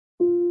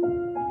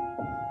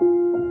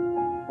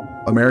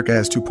America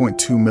has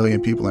 2.2 million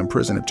people in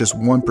prison. If just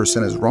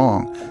 1% is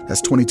wrong,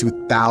 that's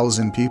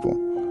 22,000 people.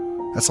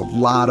 That's a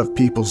lot of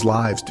people's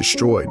lives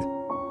destroyed.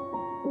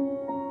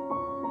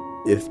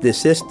 If the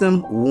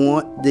system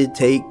want to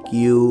take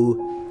you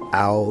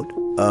out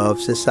of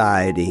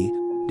society,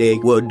 they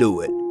will do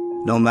it.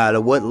 No matter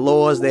what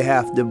laws they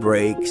have to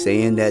break,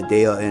 saying that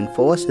they are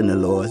enforcing the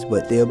laws,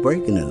 but they're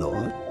breaking the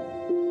law.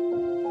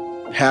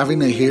 Having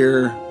to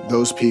hear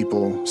those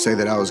people say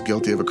that I was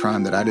guilty of a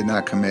crime that I did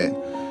not commit,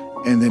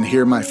 and then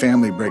hear my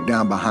family break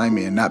down behind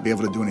me and not be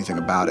able to do anything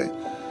about it,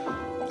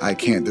 I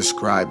can't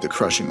describe the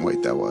crushing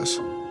weight that was.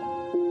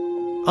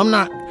 I'm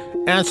not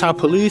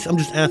anti-police, I'm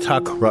just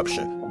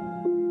anti-corruption.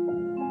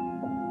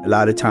 A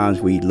lot of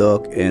times we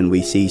look and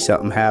we see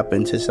something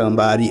happen to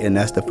somebody, and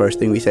that's the first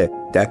thing we say,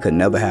 that could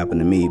never happen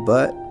to me,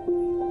 but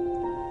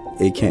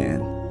it can.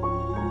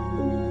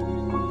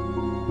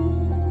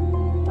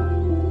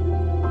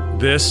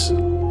 This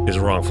is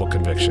wrongful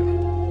conviction.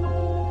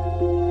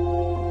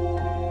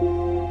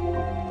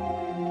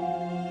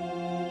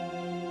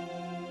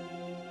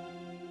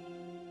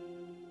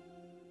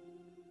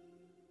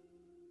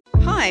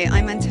 Hi,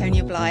 I'm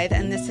Antonia Blythe,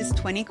 and this is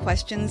 20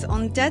 Questions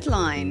on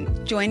Deadline.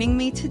 Joining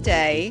me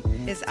today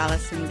is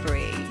Alison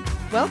Brie.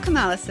 Welcome,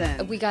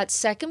 Alison. We got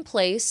second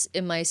place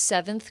in my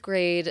 7th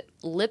grade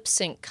lip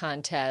sync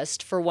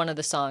contest for one of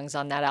the songs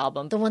on that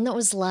album. The one that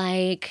was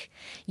like,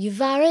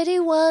 you've already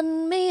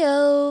won me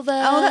over.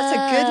 Oh, that's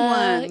a good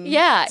one.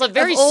 Yeah. It's like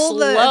very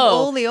slow. Of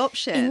all the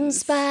options. In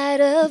spite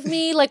of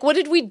me. Like, what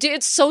did we do?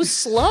 It's so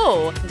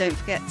slow. Don't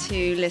forget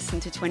to listen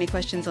to 20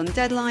 Questions on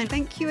Deadline.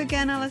 Thank you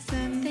again,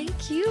 Alison.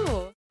 Thank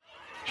you.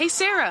 Hey,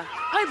 Sarah,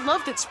 I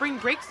loved that spring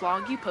break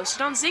vlog you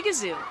posted on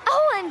Zigazoo.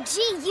 OMG,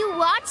 you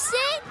watched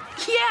it?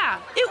 Yeah,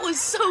 it was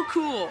so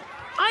cool.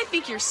 I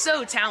think you're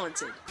so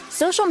talented.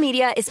 Social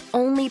media is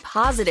only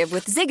positive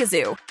with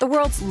Zigazoo, the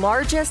world's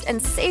largest and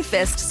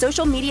safest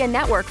social media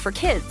network for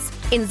kids.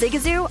 In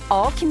Zigazoo,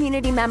 all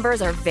community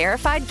members are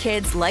verified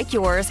kids like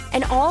yours,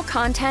 and all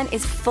content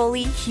is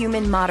fully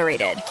human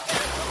moderated.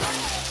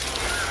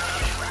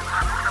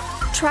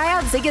 Try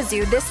out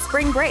Zigazoo this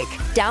spring break.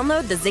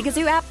 Download the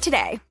Zigazoo app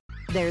today.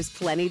 There's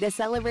plenty to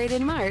celebrate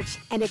in March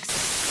and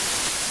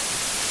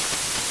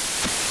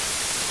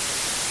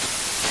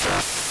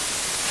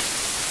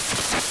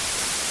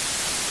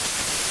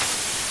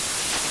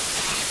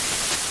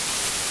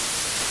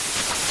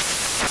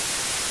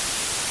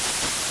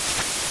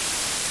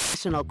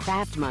National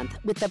Craft Month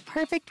with the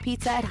perfect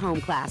pizza at home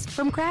class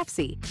from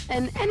Craftsy.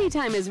 And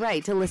anytime is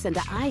right to listen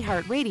to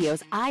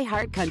iHeartRadio's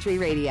iHeart Country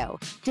Radio.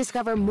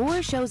 Discover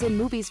more shows and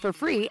movies for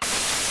free.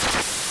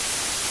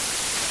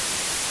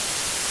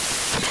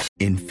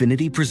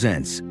 Infiniti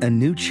presents a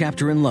new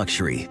chapter in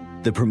luxury,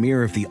 the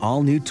premiere of the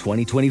all-new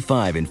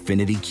 2025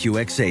 Infiniti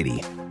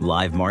QX80,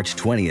 live March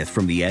 20th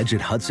from the Edge at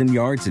Hudson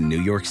Yards in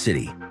New York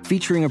City,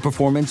 featuring a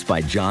performance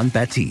by John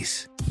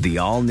Batiste. The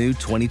all-new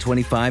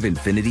 2025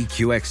 Infiniti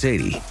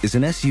QX80 is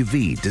an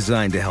SUV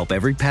designed to help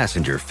every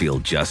passenger feel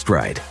just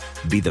right.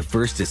 Be the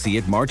first to see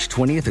it March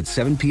 20th at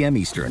 7 p.m.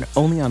 Eastern,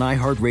 only on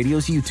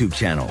iHeartRadio's YouTube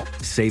channel.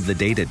 Save the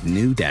date at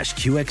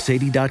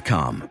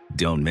new-QX80.com.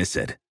 Don't miss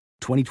it.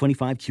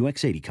 2025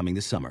 QX80 coming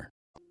this summer.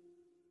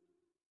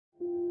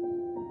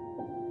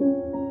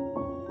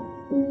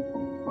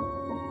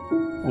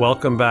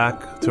 Welcome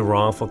back to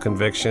Wrongful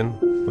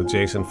Conviction with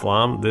Jason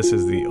Flom. This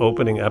is the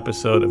opening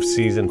episode of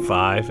Season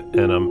 5,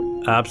 and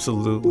I'm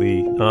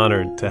absolutely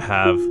honored to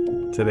have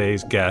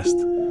today's guest,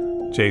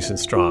 Jason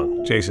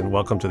Strong. Jason,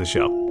 welcome to the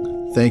show.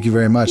 Thank you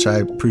very much. I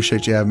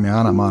appreciate you having me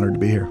on. I'm honored to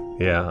be here.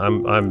 Yeah,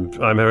 I'm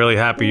really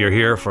happy you're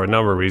here for a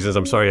number of reasons.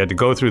 I'm sorry you had to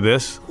go through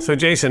this. So,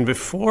 Jason,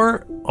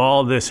 before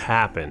all this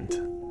happened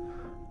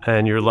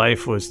and your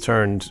life was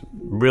turned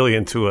really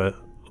into a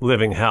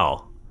living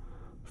hell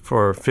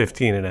for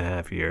 15 and a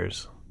half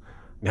years,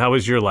 how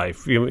was your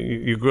life?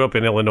 You grew up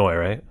in Illinois,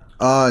 right?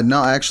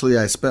 No, actually,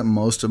 I spent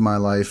most of my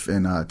life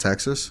in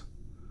Texas.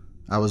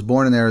 I was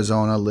born in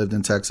Arizona, lived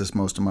in Texas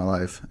most of my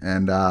life,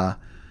 and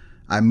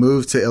I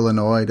moved to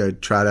Illinois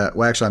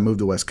to I moved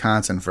to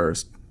Wisconsin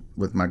first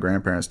with my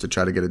grandparents to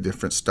try to get a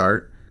different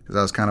start because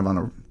I was kind of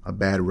on a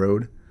bad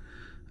road,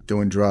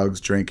 doing drugs,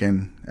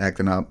 drinking,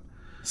 acting up.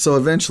 So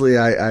eventually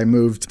I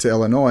moved to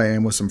Illinois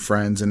and with some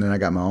friends, and then I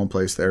got my own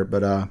place there.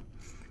 But I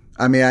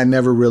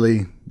never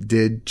really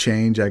did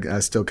change. I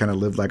still kind of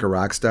lived like a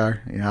rock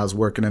star. You know, I was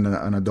working in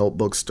an adult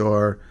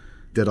bookstore,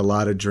 did a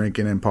lot of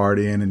drinking and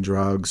partying and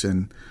drugs.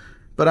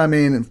 But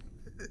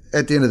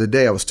at the end of the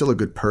day, I was still a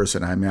good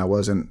person. I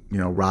wasn't,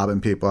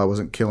 robbing people. I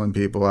wasn't killing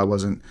people. I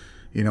wasn't,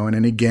 in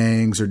any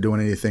gangs or doing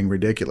anything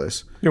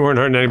ridiculous. You weren't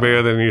hurting anybody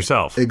other than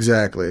yourself.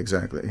 Exactly.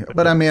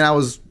 But I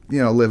was,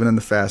 living in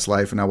the fast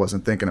life, and I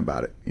wasn't thinking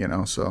about it,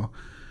 So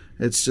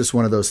it's just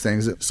one of those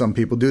things that some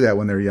people do that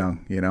when they're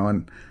young,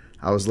 and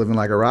I was living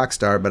like a rock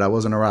star, but I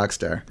wasn't a rock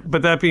star.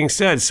 But that being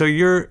said, so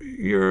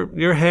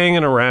you're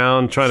hanging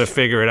around trying to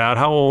figure it out.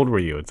 How old were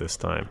you at this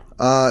time?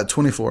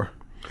 24.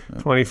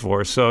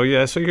 24.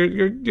 So so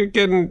you're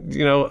getting,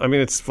 I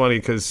mean, it's funny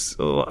because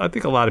I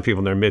think a lot of people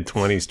in their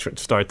mid-20s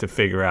start to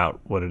figure out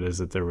what it is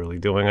that they're really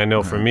doing. I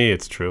know for me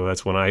it's true.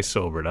 That's when I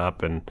sobered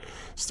up and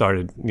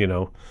started,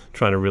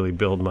 trying to really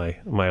build my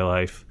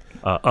life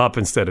up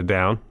instead of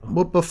down.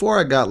 Well, before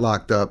I got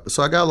locked up,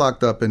 so I got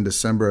locked up in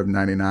December of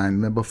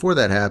 99. And before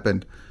that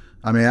happened,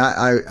 I mean,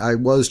 I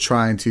was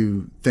trying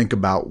to think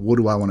about what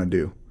do I want to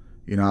do.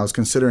 I was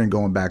considering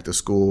going back to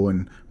school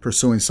and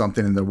pursuing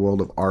something in the world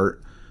of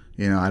art.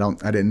 I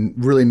didn't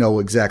really know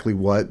exactly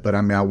what, but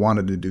I mean, I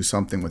wanted to do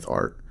something with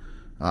art.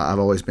 I've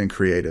always been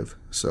creative.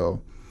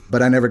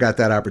 But I never got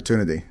that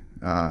opportunity.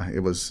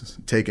 It was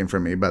taken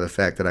from me by the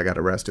fact that I got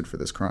arrested for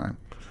this crime.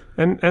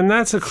 And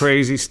that's a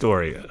crazy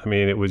story. I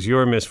mean, it was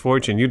your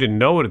misfortune. You didn't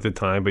know it at the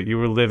time, but you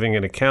were living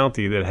in a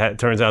county that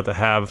turns out to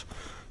have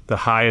the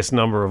highest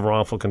number of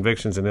wrongful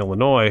convictions in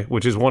Illinois,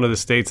 which is one of the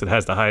states that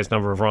has the highest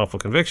number of wrongful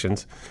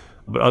convictions.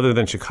 But other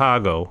than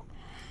Chicago,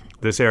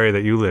 this area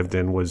that you lived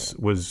in was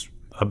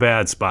a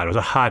bad spot. It was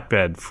a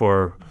hotbed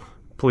for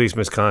police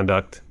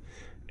misconduct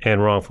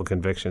and wrongful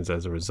convictions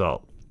as a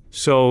result.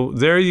 So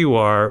there you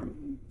are,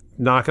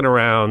 knocking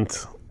around,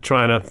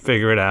 trying to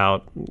figure it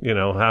out,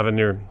 having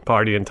your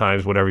partying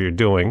times, whatever you're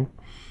doing.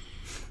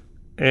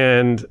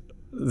 And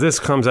this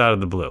comes out of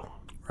the blue.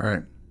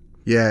 Right.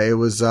 Yeah, it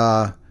was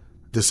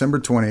December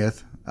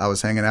 20th. I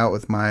was hanging out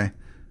with my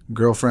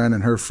girlfriend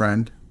and her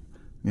friend.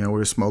 We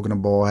were smoking a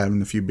bowl,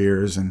 having a few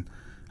beers, and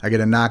I get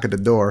a knock at the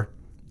door,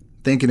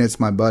 thinking it's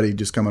my buddy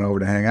just coming over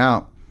to hang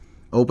out.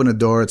 Open the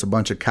door, it's a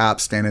bunch of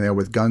cops standing there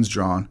with guns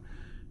drawn.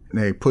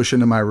 And they push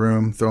into my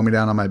room, throw me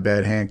down on my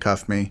bed,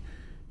 handcuff me,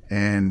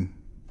 and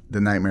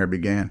the nightmare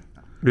began.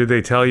 Did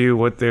they tell you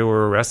what they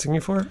were arresting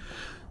you for?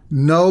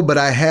 No, but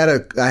I had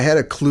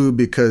a clue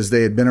because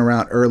they had been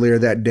around earlier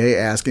that day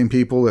asking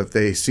people if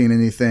they seen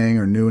anything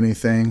or knew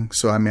anything.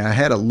 So, I mean, I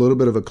had a little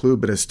bit of a clue,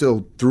 but it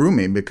still threw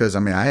me because, I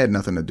mean, I had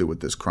nothing to do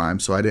with this crime,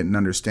 so I didn't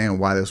understand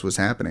why this was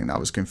happening. I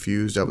was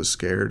confused. I was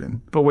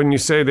scared. But when you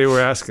say they were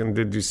asking,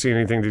 did you see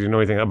anything? Did you know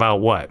anything about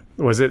what?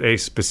 Was it a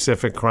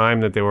specific crime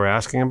that they were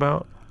asking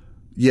about?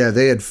 Yeah,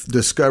 they had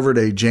discovered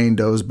a Jane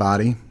Doe's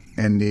body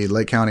in the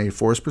Lake County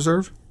Forest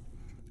Preserve.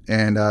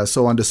 And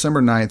so on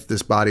December 9th,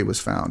 this body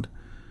was found.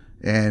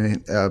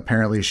 And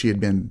apparently she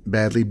had been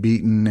badly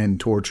beaten and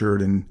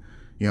tortured and,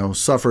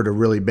 suffered a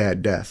really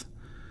bad death.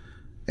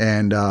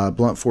 And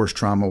blunt force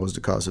trauma was the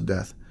cause of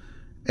death.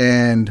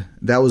 And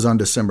that was on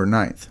December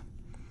 9th.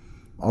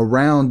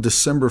 Around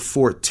December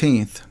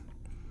 14th,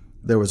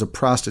 there was a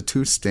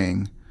prostitute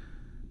sting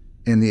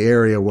in the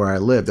area where I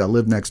lived. I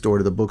lived next door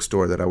to the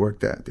bookstore that I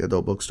worked at, the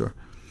adult bookstore.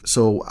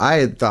 So I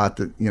had thought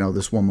that,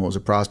 this woman was a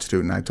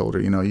prostitute, and I told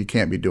her, you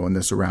can't be doing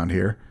this around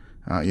here.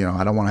 I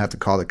don't want to have to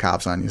call the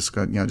cops on you.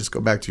 Just go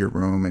back to your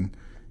room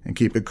and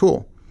keep it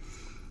cool.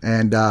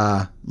 And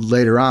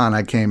later on,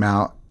 I came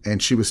out,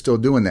 and she was still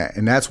doing that.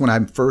 And that's when I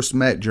first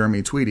met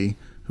Jeremy Tweedy,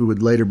 who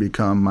would later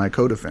become my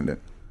co-defendant.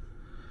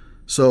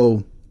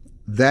 So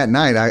that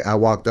night, I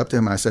walked up to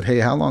him, and I said, hey,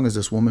 how long has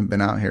this woman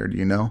been out here? Do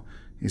you know?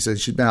 He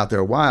said, she's been out there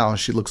a while.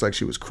 She looks like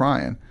she was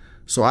crying.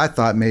 So I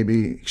thought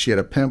maybe she had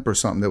a pimp or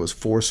something that was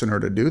forcing her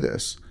to do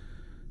this.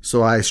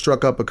 So I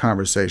struck up a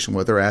conversation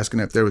with her, asking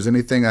if there was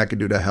anything I could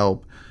do to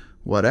help,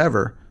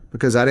 whatever,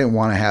 because I didn't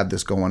want to have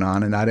this going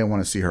on, and I didn't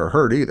want to see her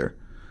hurt either.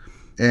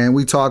 And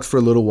we talked for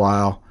a little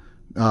while.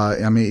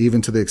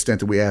 Even to the extent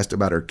that we asked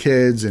about her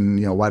kids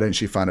and, why didn't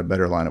she find a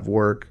better line of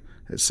work,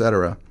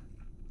 etc.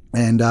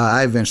 And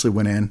I eventually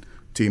went in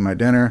to eat my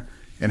dinner,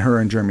 and her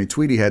and Jeremy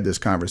Tweedy had this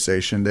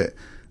conversation that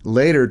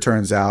later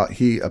turns out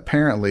he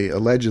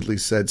allegedly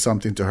said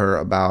something to her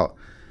about,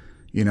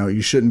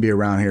 you shouldn't be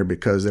around here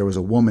because there was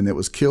a woman that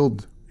was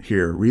killed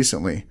here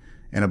recently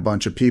and a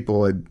bunch of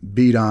people had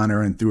beat on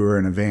her and threw her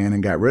in a van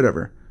and got rid of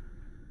her.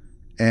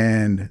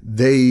 And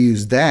they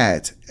used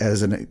that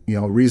as a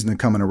reason to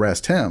come and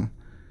arrest him.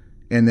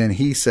 And then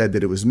he said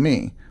that it was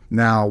me.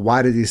 Now,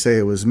 why did he say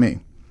it was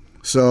me?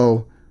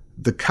 So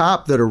the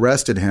cop that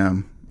arrested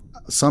him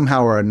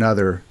somehow or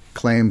another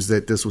claims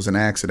that this was an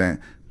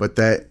accident, but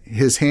that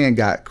his hand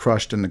got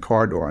crushed in the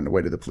car door on the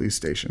way to the police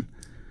station.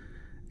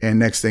 And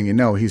next thing you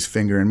know, he's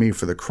fingering me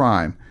for the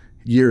crime.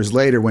 Years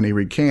later, when he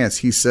recants,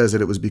 he says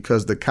that it was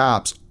because the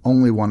cops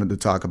only wanted to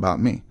talk about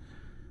me.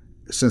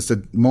 Since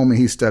the moment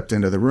he stepped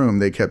into the room,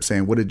 they kept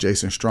saying, what did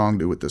Jason Strong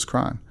do with this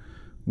crime?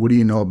 What do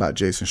you know about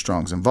Jason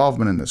Strong's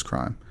involvement in this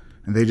crime?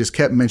 And they just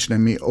kept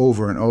mentioning me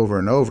over and over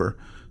and over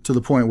to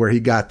the point where he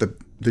got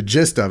the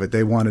gist of it.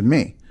 They wanted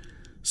me.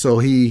 So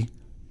he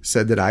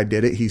said that I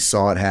did it. He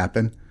saw it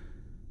happen.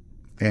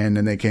 And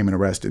then they came and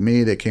arrested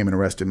me. They came and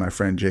arrested my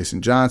friend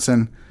Jason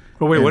Johnson.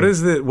 But wait,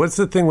 what's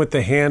the thing with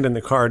the hand in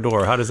the car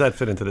door? How does that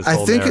fit into this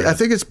whole narrative?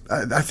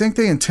 I think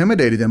they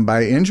intimidated him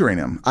by injuring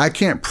him. I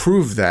can't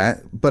prove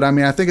that, but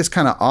I think it's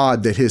kind of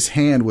odd that his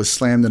hand was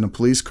slammed in a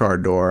police car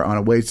door on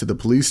a way to the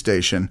police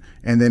station,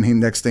 and then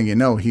next thing you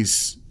know,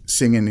 he's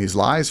singing these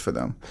lies for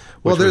them.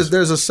 Well,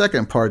 there's a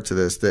second part to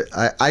this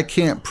that I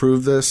can't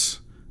prove this,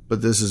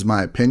 but this is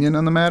my opinion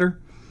on the matter.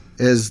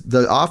 Is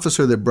the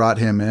officer that brought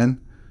him in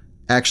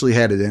actually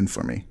had it in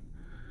for me.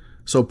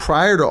 So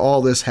prior to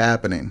all this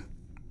happening,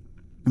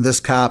 this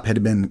cop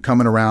had been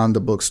coming around the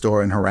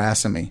bookstore and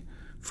harassing me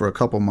for a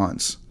couple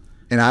months.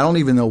 And I don't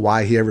even know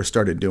why he ever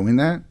started doing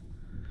that,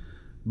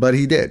 but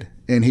he did.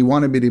 And he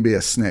wanted me to be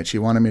a snitch. He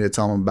wanted me to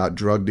tell him about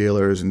drug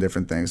dealers and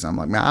different things. I'm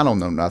like, man, I don't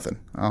know nothing.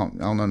 I don't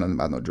know nothing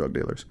about no drug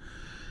dealers.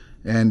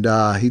 And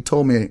he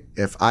told me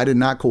if I did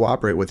not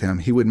cooperate with him,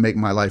 he would make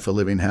my life a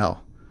living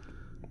hell.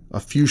 A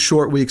few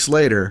short weeks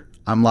later,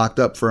 I'm locked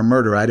up for a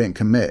murder I didn't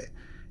commit.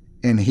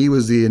 And he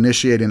was the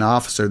initiating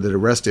officer that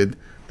arrested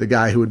the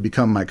guy who would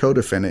become my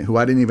co-defendant, who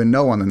I didn't even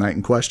know on the night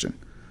in question.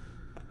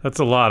 That's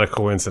a lot of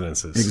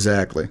coincidences.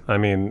 Exactly. I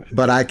mean...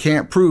 But I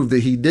can't prove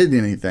that he did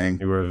anything.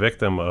 You were a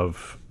victim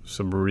of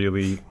some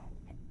really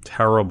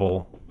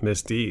terrible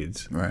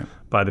misdeeds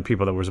by the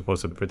people that were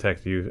supposed to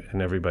protect you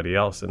and everybody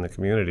else in the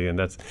community, and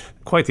that's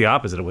quite the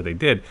opposite of what they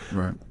did.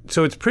 Right.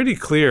 So it's pretty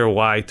clear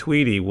why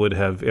Tweety would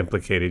have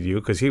implicated you,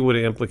 because he would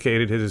have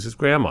implicated his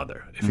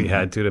grandmother if he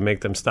had to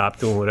make them stop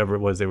doing whatever it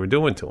was they were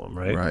doing to him,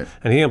 right? Right.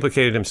 And he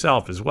implicated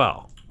himself as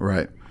well.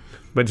 Right.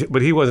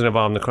 But he wasn't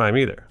involved in the crime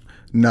either.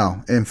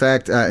 No. In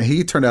fact,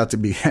 he turned out to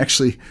be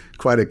actually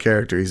quite a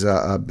character. He's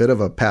a bit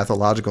of a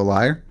pathological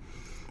liar.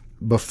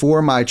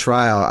 Before my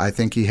trial, I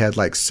think he had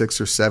like 6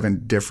 or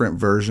 7 different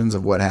versions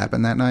of what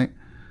happened that night,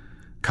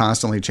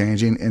 constantly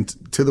changing, and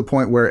to the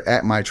point where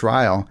at my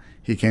trial,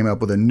 he came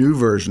up with a new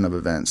version of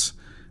events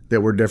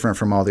that were different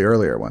from all the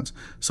earlier ones.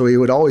 So he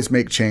would always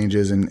make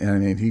changes, and I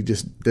mean, he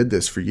just did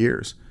this for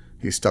years.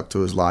 He stuck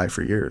to his lie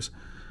for years.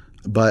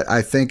 But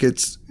I think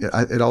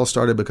it all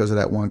started because of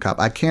that one cop.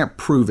 I can't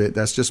prove it.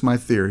 That's just my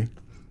theory.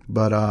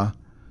 But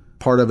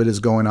part of it is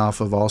going off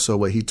of also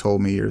what he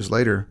told me years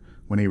later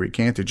when he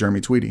recanted, Jeremy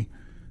Tweety,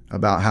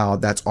 about how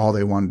that's all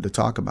they wanted to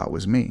talk about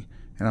was me.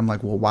 And I'm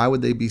like, well, why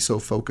would they be so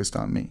focused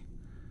on me?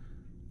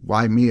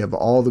 Why me of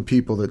all the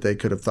people that they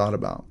could have thought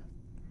about?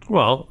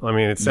 Well, I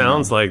mean, it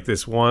sounds like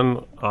this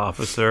one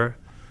officer,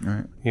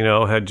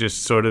 had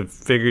just sort of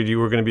figured you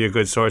were going to be a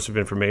good source of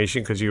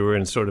information because you were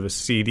in sort of a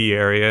seedy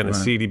area and a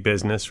seedy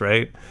business,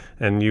 right?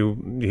 And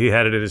he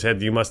had it in his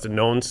head, you must have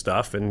known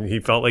stuff, and he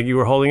felt like you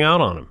were holding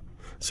out on him.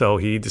 So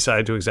he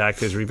decided to exact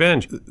his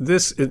revenge.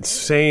 This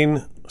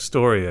insane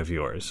story of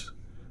yours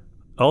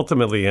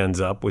ultimately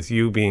ends up with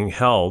you being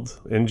held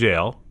in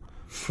jail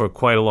for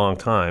quite a long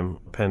time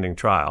pending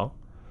trial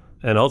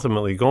and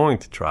ultimately going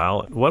to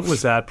trial. What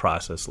was that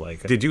process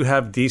like? Did you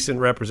have decent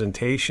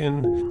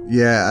representation?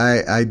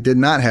 Yeah, I did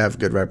not have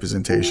good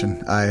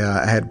representation.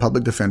 I had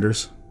public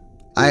defenders.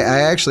 I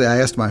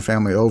asked my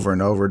family over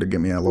and over to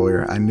get me a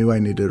lawyer. I knew I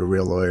needed a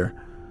real lawyer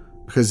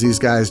because these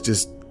guys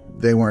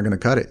they weren't going to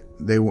cut it.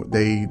 They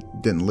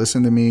didn't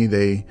listen to me.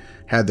 They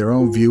had their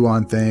own view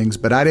on things,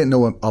 but I didn't know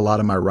what a lot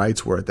of my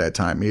rights were at that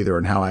time either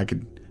and how I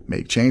could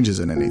make changes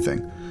in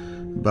anything.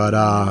 But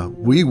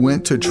we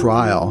went to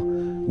trial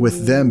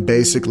with them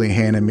basically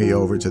handing me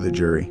over to the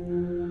jury.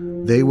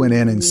 They went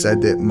in and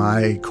said that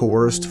my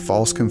coerced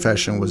false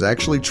confession was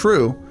actually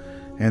true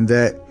and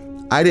that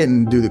I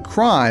didn't do the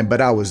crime,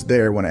 but I was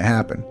there when it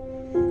happened.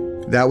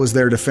 That was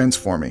their defense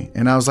for me.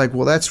 And I was like,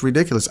 well, that's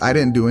ridiculous. I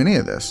didn't do any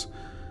of this.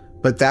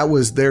 But that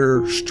was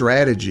their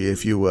strategy,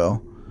 if you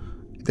will.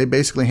 They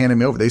basically handed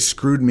me over. They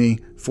screwed me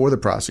for the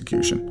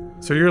prosecution.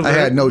 So I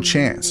had no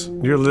chance.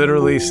 You're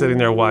literally sitting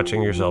there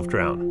watching yourself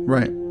drown.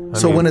 Right.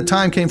 So when the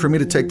time came for me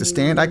to take the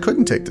stand, I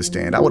couldn't take the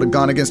stand. I would have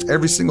gone against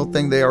every single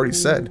thing they already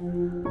said.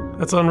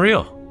 That's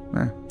unreal.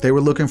 They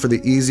were looking for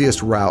the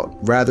easiest route.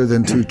 Rather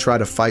than to try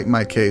to fight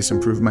my case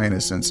and prove my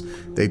innocence,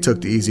 they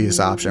took the easiest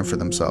option for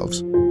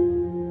themselves.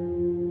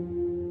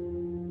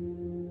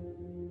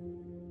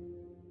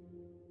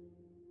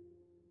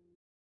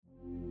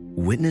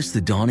 Witness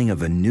the dawning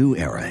of a new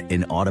era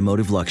in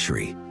automotive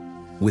luxury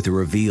with a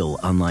reveal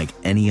unlike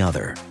any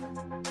other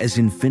as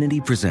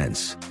Infiniti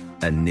presents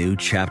a new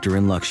chapter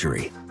in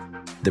luxury,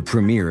 the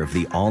premiere of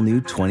the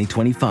all-new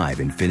 2025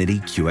 Infiniti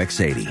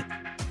QX80.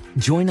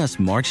 Join us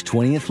March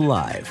 20th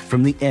live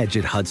from the Edge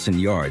at Hudson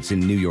Yards in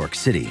New York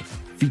City,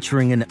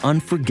 featuring an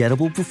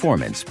unforgettable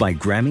performance by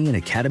Grammy and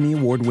Academy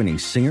Award-winning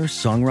singer,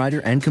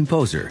 songwriter, and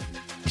composer,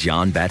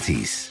 Jon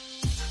Batiste.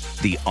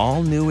 The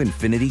all-new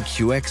Infiniti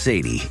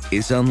QX80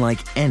 is unlike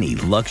any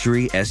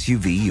luxury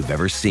SUV you've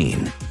ever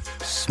seen.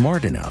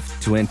 Smart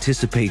enough to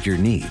anticipate your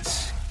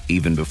needs,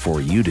 even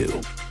before you do.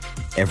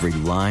 Every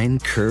line,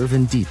 curve,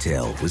 and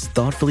detail was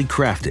thoughtfully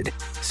crafted,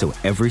 so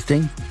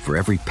everything for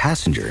every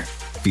passenger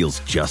feels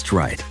just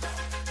right.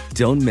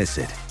 Don't miss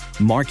it.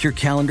 Mark your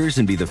calendars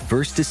and be the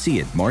first to see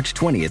it March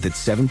 20th at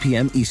 7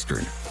 p.m.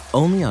 Eastern,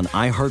 only on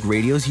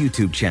iHeartRadio's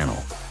YouTube channel.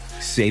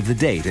 Save the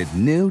date at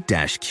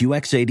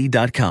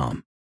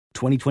new-QX80.com.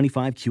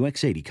 2025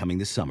 QX80 coming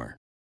this summer.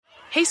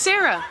 Hey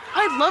Sarah,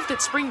 I love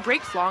that spring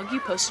break vlog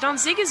you posted on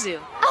Zigazoo.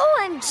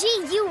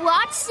 OMG, you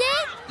watched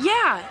it?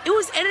 Yeah, it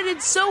was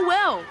edited so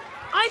well.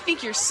 I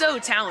think you're so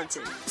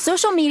talented.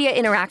 Social media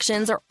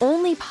interactions are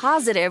only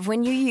positive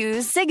when you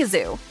use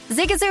Zigazoo.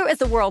 Zigazoo is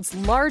the world's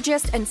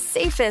largest and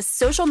safest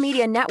social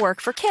media network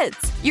for kids.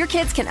 Your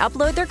kids can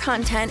upload their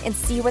content and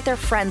see what their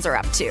friends are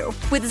up to.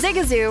 With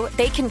Zigazoo,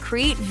 they can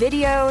create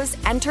videos,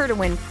 enter to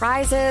win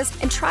prizes,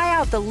 and try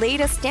out the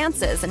latest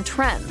dances and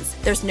trends.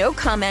 There's no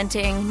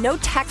commenting, no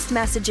text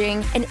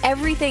messaging, and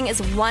everything is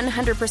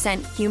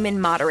 100% human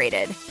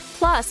moderated.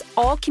 Plus,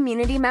 all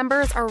community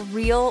members are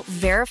real,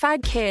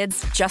 verified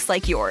kids just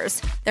like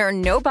yours. There are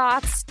no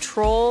bots,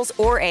 trolls,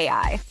 or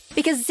AI.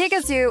 Because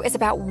Zigazoo is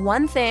about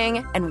one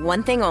thing and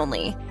one thing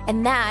only,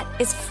 and that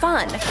is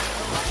fun.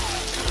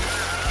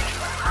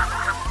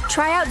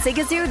 Try out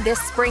Zigazoo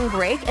this spring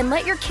break and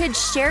let your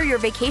kids share your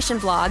vacation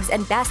vlogs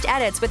and best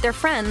edits with their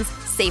friends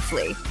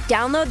safely.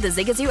 Download the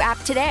Zigazoo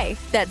app today.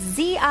 That's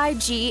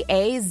Zigazoo.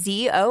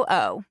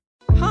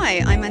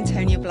 Hi, I'm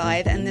Antonia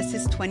Blythe, and this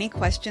is 20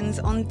 Questions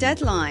on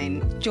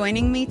Deadline.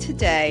 Joining me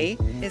today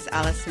is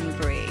Alison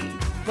Brie.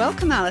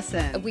 Welcome,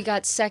 Alison. We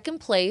got second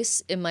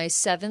place in my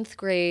 7th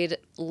grade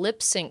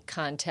lip sync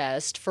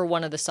contest for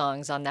one of the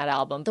songs on that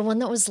album. The one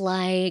that was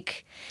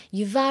like,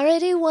 "You've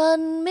already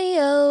won me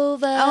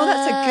over." Oh,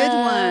 that's a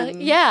good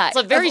one. Yeah. It's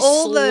like very of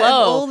all slow. Of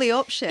all the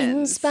options.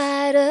 In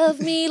spite of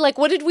me. Like,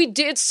 what did we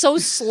do? It's so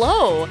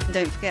slow.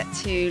 Don't forget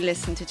to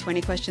listen to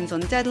 20 Questions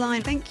on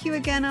Deadline. Thank you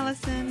again,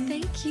 Alison.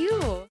 Thank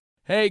you.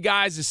 Hey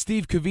guys, it's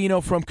Steve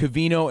Covino from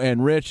Covino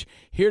and Rich,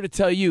 here to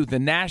tell you the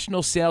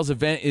national sales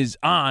event is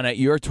on at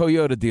your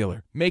Toyota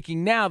dealer,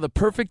 making now the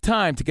perfect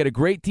time to get a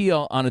great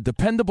deal on a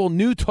dependable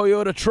new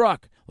Toyota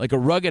truck, like a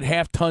rugged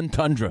half-ton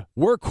Tundra.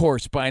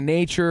 Workhorse by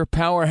nature,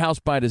 powerhouse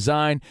by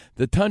design,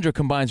 the Tundra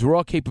combines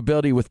raw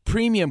capability with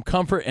premium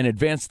comfort and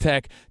advanced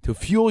tech to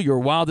fuel your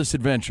wildest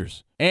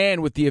adventures.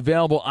 And with the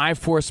available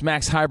iForce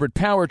Max hybrid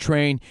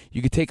powertrain,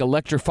 you can take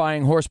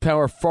electrifying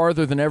horsepower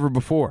farther than ever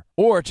before.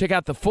 Or check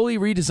out the fully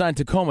redesigned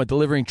Tacoma,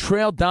 delivering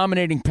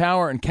trail-dominating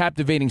power and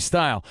captivating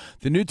style.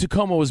 The new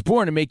Tacoma was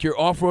born to make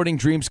your off-roading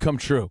dreams come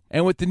true.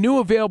 And with the new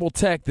available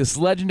tech, this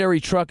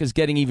legendary truck is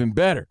getting even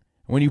better.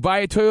 When you buy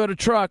a Toyota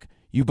truck,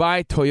 you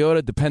buy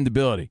Toyota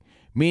dependability,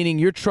 meaning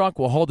your truck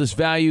will hold its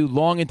value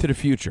long into the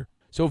future.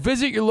 So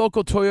visit your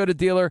local Toyota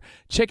dealer.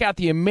 Check out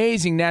the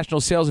amazing national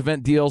sales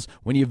event deals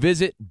when you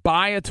visit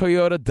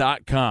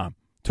buyatoyota.com.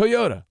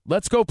 Toyota,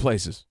 let's go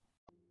places.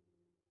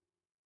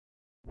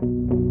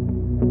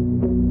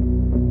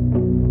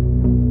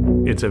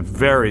 It's a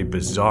very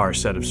bizarre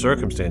set of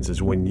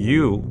circumstances when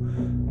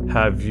you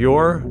have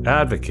your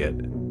advocate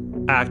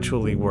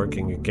actually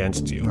working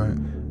against you. Right.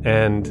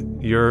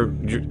 And you're,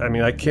 I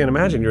mean, I can't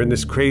imagine. You're in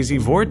this crazy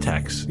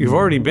vortex. You've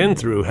already been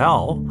through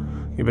hell.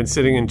 You've been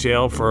sitting in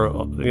jail for,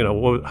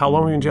 how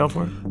long were you in jail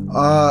for?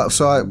 The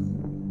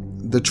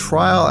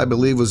trial, I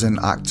believe, was in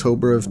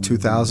October of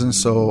 2000,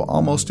 so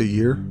almost a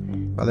year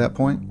by that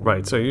point.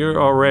 Right, so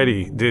you're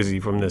already dizzy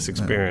from this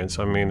experience.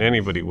 I mean,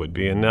 anybody would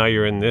be. And now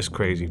you're in this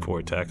crazy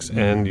vortex,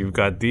 and you've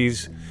got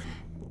these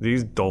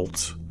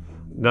dolts,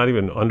 not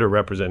even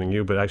underrepresenting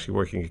you, but actually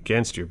working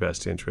against your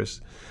best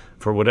interests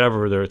for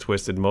whatever their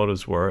twisted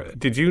motives were.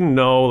 Did you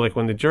know, like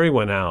when the jury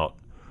went out,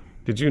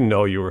 did you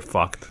know you were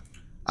fucked?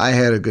 I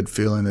had a good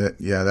feeling that,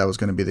 that was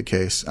going to be the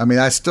case. I mean,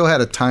 I still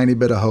had a tiny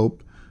bit of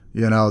hope,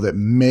 that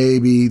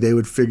maybe they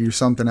would figure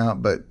something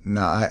out. But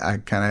no, I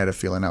kind of had a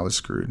feeling I was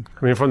screwed.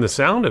 I mean, from the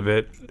sound of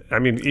it, I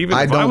mean, even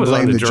I if don't I was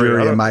blame on the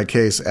jury in my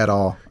case at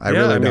all. I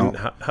really don't.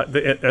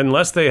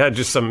 Unless they had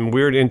just some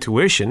weird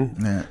intuition.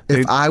 Yeah.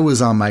 If I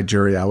was on my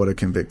jury, I would have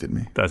convicted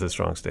me. That's a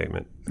strong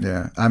statement.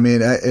 Yeah. I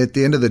mean, at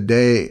the end of the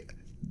day,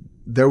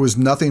 there was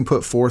nothing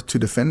put forth to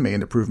defend me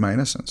and to prove my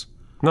innocence.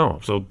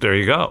 No, so there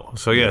you go.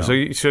 So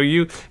so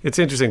you it's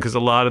interesting because a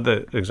lot of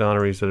the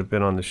exonerees that have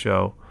been on the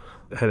show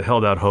had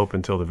held out hope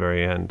until the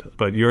very end.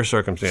 But your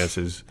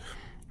circumstances,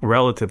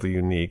 relatively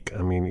unique.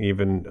 I mean,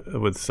 even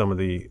with some of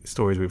the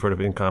stories we've heard of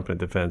incompetent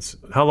defense,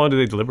 how long did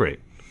they deliberate?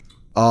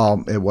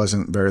 It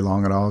wasn't very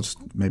long at all, just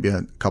maybe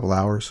a couple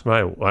hours.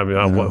 Right. I mean,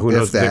 who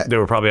knows? They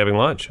were probably having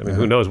lunch. I mean,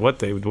 who knows what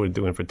they were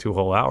doing for 2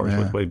 whole hours.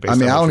 I mean, I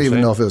don't even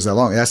know if it was that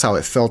long. That's how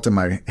it felt in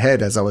my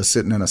head as I was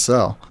sitting in a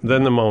cell.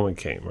 Then the moment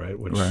came, right?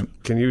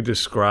 Can you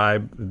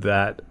describe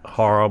that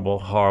horrible,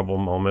 horrible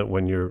moment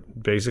when you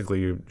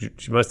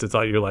must have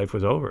thought your life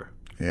was over?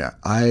 Yeah.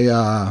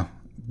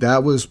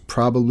 That was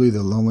probably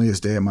the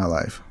loneliest day of my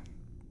life.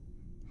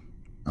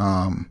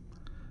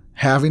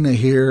 Having to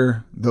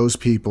hear those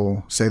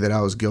people say that I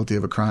was guilty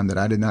of a crime that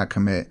I did not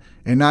commit,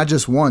 and not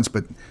just once,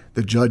 but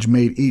the judge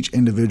made each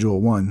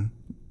individual one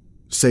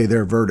say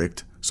their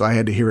verdict. So I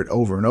had to hear it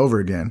over and over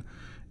again,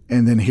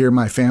 and then hear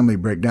my family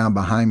break down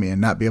behind me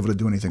and not be able to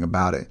do anything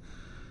about it.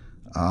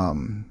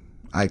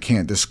 I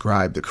can't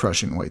describe the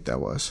crushing weight that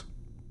was.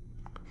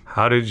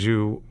 How did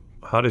you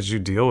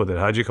deal with it?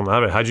 How did you come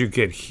out of it? How did you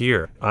get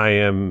here? I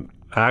am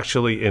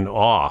actually in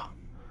awe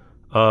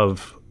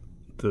of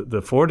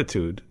the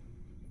fortitude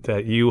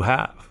that you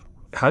have.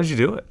 How did you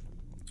do it?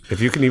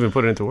 If you can even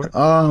put it into words.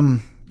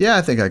 Yeah,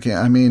 I think I can.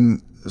 I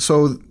mean,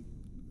 so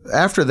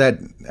after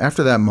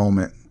that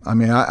moment, I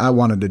mean, I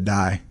wanted to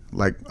die.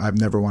 like I've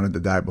never wanted to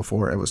die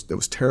before. It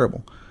was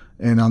terrible.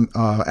 And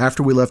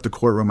after we left the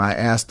courtroom, I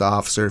asked the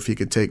officer if he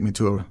could take me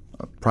to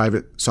a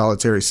private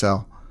solitary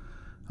cell,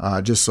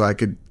 just so I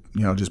could,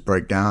 just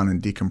break down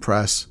and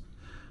decompress.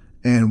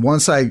 And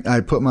once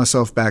I put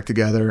myself back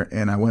together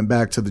and I went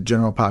back to the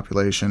general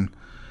population,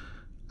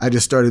 I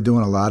just started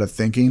doing a lot of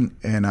thinking,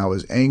 and I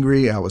was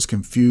angry. I was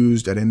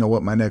confused. I didn't know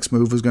what my next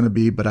move was going to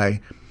be, but I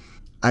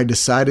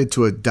decided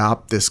to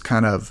adopt this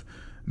kind of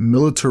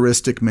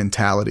militaristic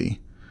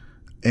mentality,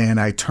 and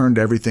I turned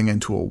everything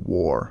into a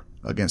war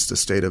against the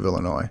state of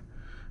Illinois.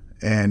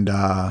 And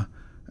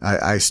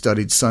I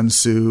studied Sun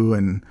Tzu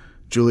and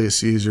Julius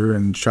Caesar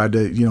and tried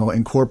to,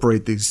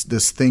 incorporate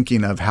this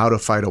thinking of how to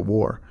fight a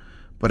war.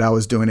 But I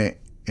was doing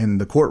it in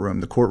the courtroom.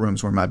 The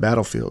courtrooms were my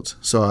battlefields.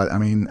 So,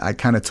 I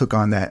kind of took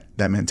on that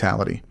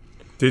mentality.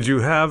 Did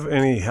you have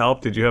any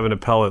help? Did you have an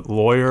appellate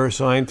lawyer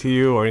assigned to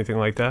you or anything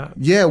like that?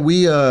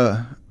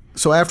 Yeah,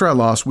 so after I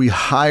lost, we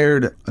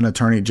hired an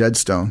attorney, Jed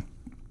Stone,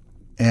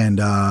 and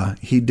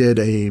he did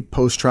a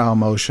post-trial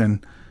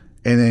motion,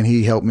 and then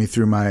he helped me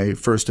through my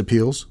first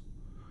appeals.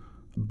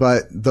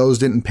 But those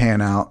didn't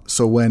pan out.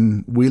 So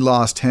when we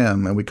lost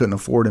him and we couldn't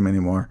afford him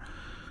anymore,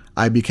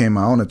 I became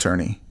my own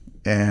attorney,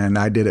 and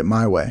I did it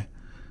my way.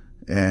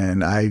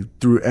 And I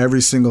threw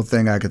every single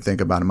thing I could think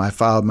about him. I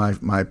filed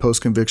my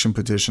post-conviction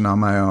petition on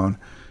my own,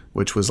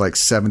 which was like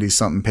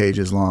 70-something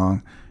pages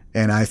long.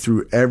 And I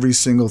threw every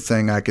single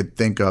thing I could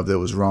think of that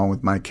was wrong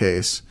with my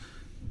case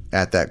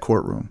at that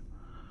courtroom.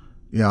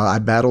 I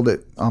battled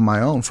it on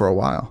my own for a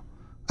while.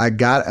 I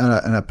got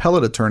an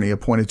appellate attorney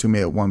appointed to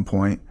me at one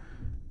point,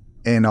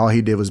 and all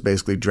he did was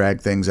basically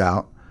drag things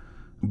out.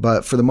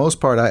 But for the most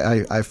part,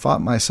 I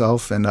fought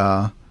myself and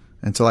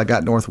until I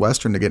got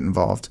Northwestern to get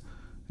involved.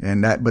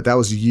 But that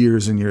was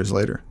years and years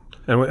later.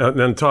 And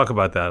then talk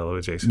about that a little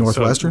bit, Jason.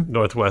 Northwestern? So,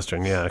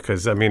 Northwestern, yeah.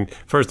 Because,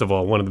 first of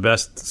all, one of the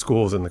best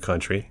schools in the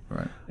country.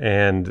 Right.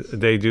 And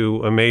they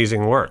do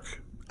amazing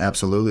work.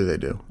 Absolutely they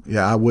do.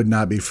 Yeah, I would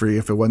not be free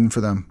if it wasn't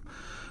for them.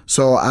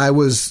 So I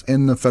was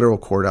in the federal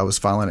court. I was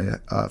filing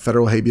a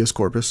federal habeas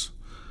corpus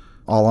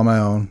all on my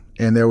own.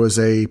 And there was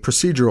a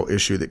procedural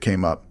issue that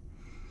came up.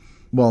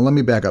 Well, let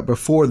me back up.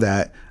 Before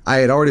that, I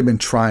had already been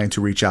trying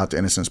to reach out to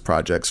Innocence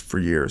Projects for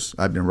years.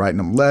 I've been writing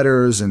them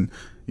letters and,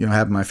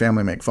 having my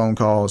family make phone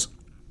calls.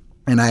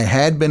 And I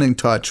had been in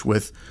touch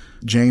with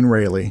Jane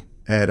Raley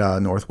at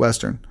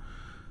Northwestern.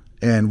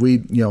 And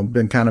we'd,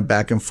 been kind of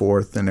back and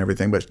forth and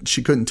everything, but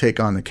she couldn't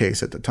take on the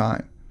case at the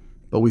time.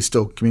 But we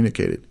still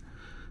communicated.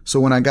 So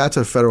when I got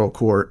to federal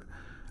court,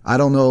 I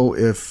don't know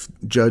if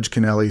Judge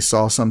Kennelly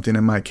saw something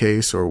in my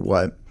case or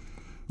what,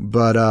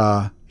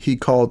 but he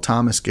called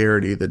Thomas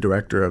Garrity, the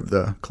director of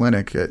the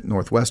clinic at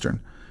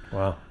Northwestern,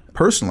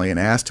 personally, and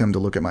asked him to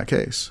look at my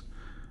case.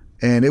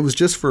 And it was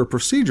just for a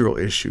procedural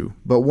issue.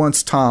 But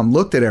once Tom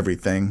looked at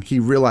everything, he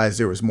realized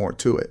there was more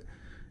to it.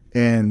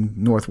 And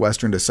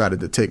Northwestern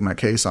decided to take my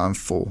case on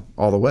full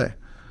all the way.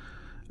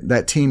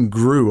 That team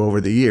grew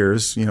over the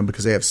years,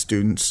 because they have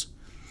students.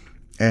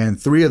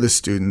 And 3 of the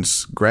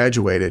students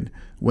graduated,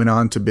 went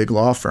on to big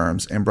law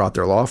firms, and brought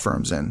their law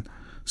firms in.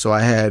 So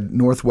I had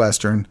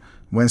Northwestern,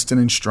 Winston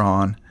and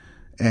Strawn,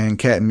 and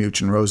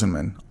Kattenmuch and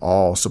Rosenman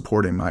all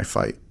supporting my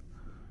fight.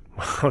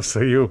 So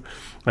you,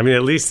 at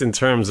least in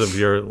terms of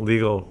your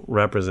legal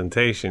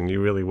representation, you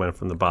really went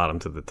from the bottom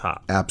to the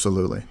top.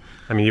 Absolutely.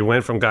 You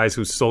went from guys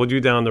who sold you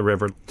down the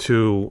river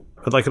to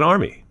like an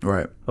army.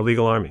 Right. A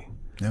legal army.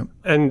 Yep.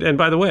 And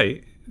by the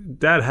way,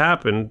 that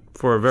happened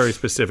for a very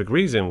specific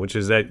reason, which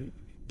is that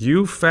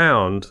you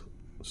found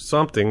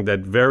something that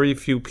very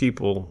few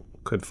people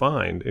could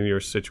find in your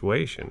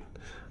situation.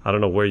 I don't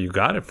know where you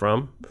got it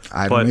from.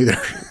 I don't either.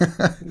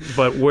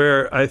 But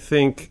where I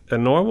think a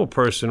normal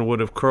person would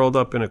have curled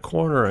up in a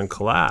corner and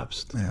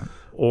collapsed. Yeah.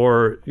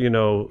 Or,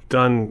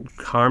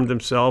 harmed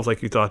themselves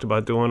like you talked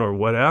about doing or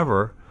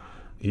whatever,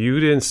 you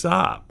didn't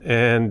stop.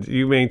 And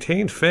you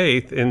maintained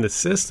faith in the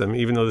system,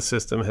 even though the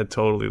system had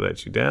totally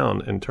let you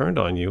down and turned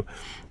on you,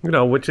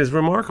 which is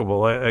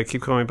remarkable. I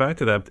keep coming back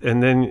to that.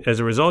 And then as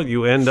a result,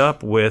 you end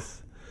up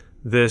with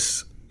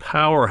this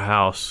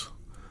powerhouse,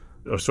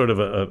 or sort of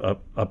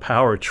a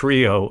power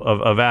trio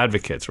of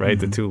advocates, right?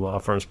 Mm-hmm. The 2 law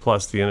firms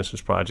plus the Innocence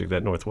Project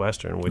at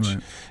Northwestern, which,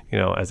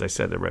 as I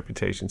said, their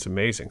reputation's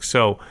amazing.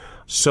 So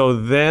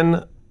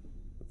then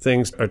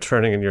things are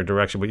turning in your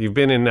direction, but you've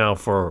been in now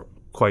for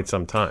quite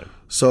some time.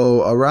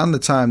 So around the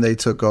time they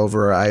took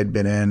over, I had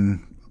been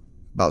in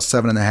about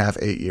 7.5,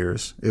 8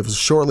 years. It was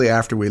shortly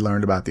after we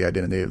learned about the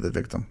identity of the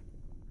victim.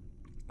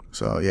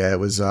 So yeah, it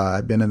was.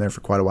 I'd been in there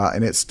for quite a while,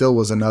 and it still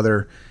was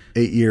another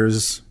 8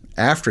 years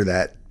after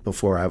that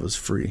before I was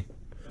free.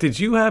 Did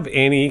you have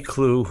any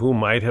clue who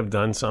might have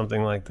done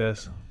something like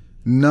this?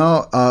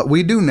 No,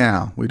 we do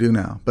now.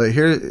 But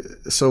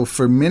so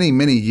for many,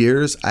 many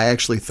years, I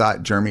actually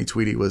thought Jeremy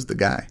Tweedy was the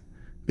guy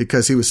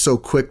because he was so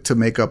quick to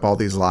make up all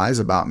these lies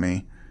about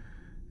me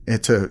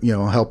and to,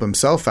 help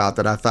himself out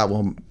that I thought,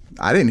 well,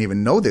 I didn't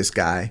even know this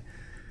guy.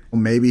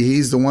 Well, maybe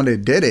he's the one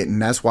that did it. And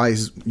that's why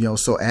he's,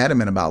 so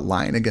adamant about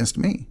lying against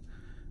me,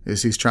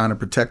 is he's trying to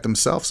protect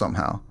himself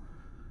somehow.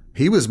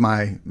 He was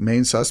my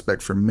main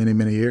suspect for many,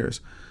 many years.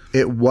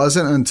 It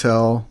wasn't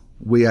until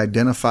we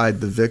identified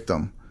the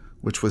victim,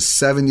 which was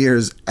 7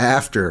 years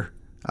after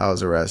I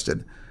was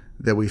arrested,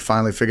 that we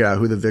finally figured out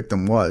who the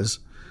victim was.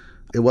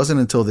 It wasn't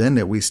until then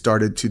that we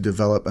started to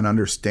develop an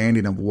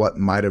understanding of what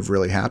might have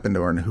really happened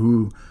to her and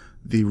who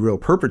the real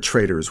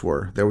perpetrators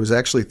were. There was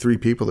actually 3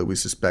 people that we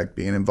suspect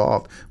being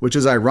involved, which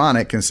is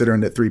ironic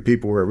considering that 3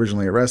 people were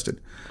originally arrested.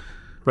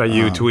 Right,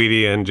 you,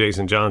 Tweedy, and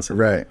Jason Johnson.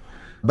 Right.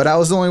 But I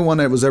was the only one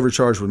that was ever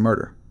charged with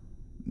murder.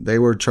 They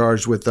were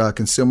charged with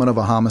concealment of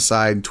a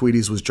homicide, and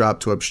Tweedy's was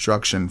dropped to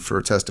obstruction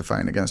for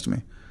testifying against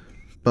me.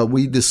 But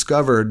we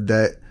discovered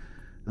that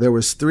there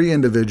was 3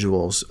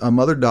 individuals, a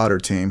mother-daughter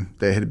team,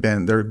 they're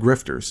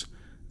grifters.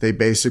 They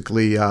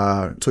basically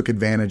took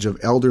advantage of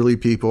elderly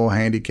people,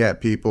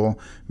 handicapped people,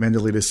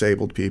 mentally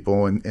disabled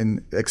people,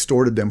 and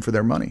extorted them for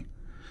their money.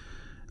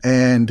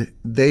 And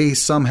they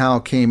somehow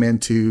came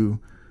into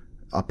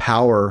a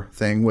power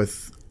thing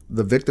with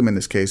the victim in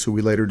this case, who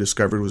we later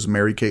discovered was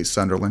Mary Kate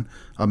Sunderland,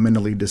 a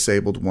mentally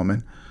disabled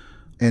woman.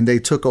 And they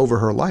took over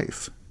her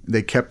life.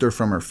 They kept her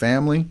from her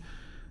family.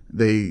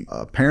 They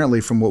apparently,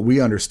 from what we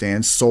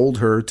understand, sold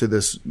her to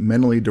this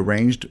mentally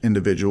deranged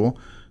individual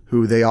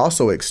who they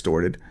also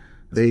extorted.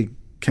 They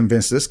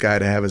convinced this guy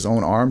to have his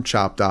own arm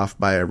chopped off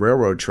by a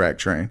railroad track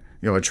train,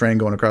 a train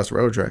going across the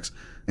railroad tracks,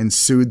 and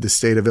sued the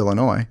state of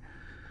Illinois.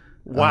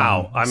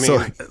 Wow.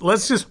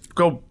 Let's just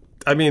go.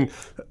 That's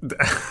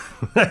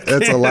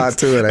a lot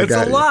to it. It's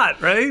a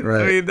lot,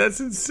 right? That's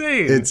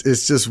insane.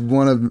 It's just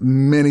one of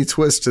many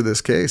twists to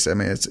this case.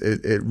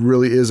 It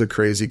really is a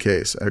crazy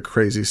case, a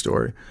crazy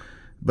story.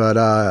 But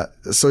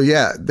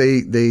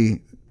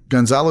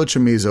Gonzalo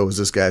Chamizo was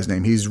this guy's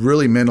name. He's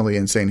really mentally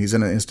insane. He's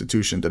in an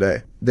institution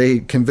today.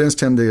 They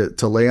convinced him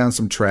to lay on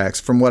some tracks,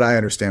 from what I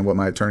understand, what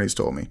my attorneys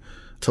told me,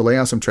 to lay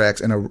on some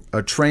tracks, and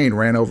a train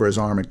ran over his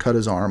arm and cut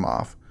his arm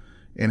off.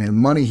 And the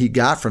money he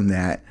got from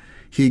that,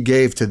 he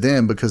gave to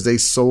them because they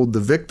sold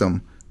the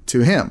victim to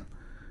him.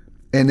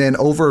 And then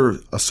over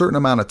a certain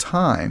amount of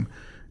time,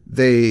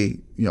 they,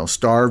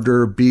 starved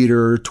her, beat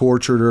her,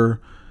 tortured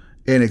her,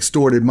 and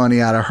extorted money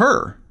out of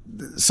her.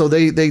 So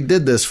they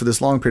did this for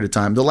this long period of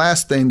time. The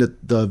last thing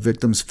that the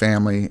victim's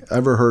family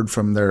ever heard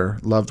from their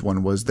loved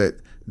one was that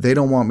they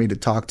don't want me to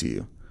talk to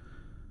you.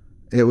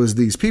 It was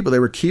these people, they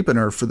were keeping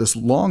her for this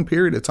long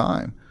period of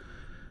time.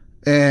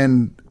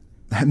 And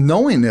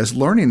knowing this,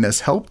 learning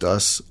this, helped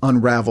us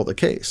unravel the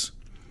case.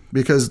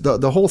 Because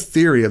the whole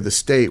theory of the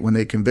state when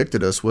they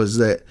convicted us was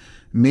that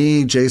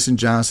me, Jason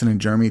Johnson,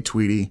 and Jeremy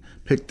Tweedy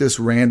picked this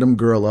random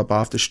girl up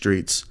off the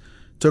streets,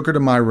 took her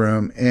to my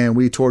room, and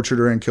we tortured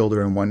her and killed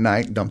her in one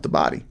night, dumped the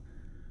body.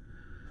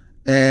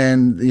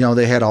 And,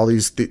 they had all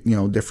these,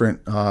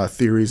 different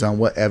theories on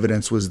what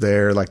evidence was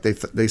there. Like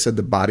they said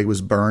the body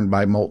was burned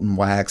by molten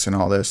wax and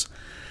all this.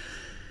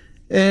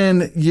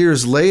 And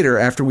years later,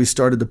 after we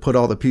started to put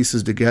all the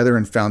pieces together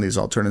and found these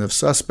alternative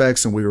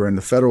suspects, and we were in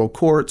the federal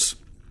courts,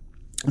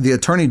 the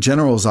Attorney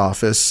General's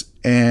office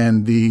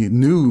and the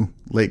new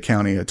Lake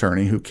County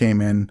attorney who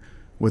came in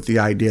with the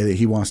idea that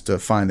he wants to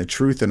find the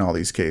truth in all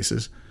these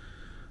cases,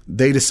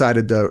 they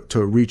decided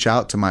to reach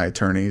out to my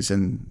attorneys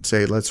and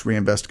say, let's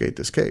reinvestigate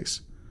this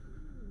case.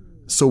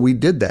 So we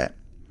did that.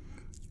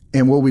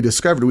 And what we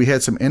discovered, we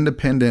had some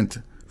independent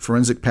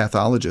forensic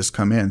pathologists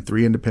come in,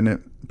 3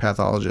 independent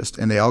pathologists,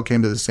 and they all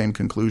came to the same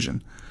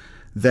conclusion,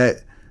 that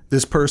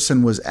this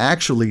person was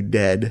actually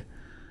dead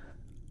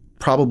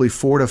probably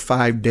 4 to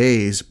 5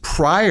 days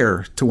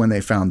prior to when they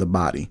found the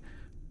body,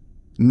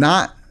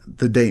 not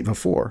the date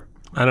before.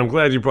 And I'm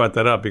glad you brought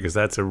that up because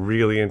that's a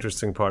really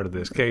interesting part of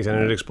this case.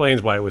 And it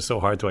explains why it was so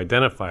hard to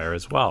identify her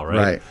as well, right?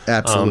 Right,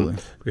 absolutely.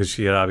 Because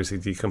she had obviously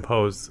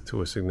decomposed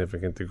to a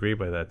significant degree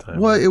by that time.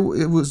 Well,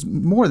 it was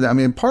more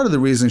than, part of the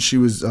reason she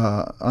was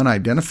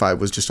unidentified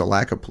was just a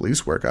lack of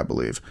police work, I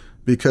believe,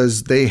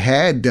 because they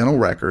had dental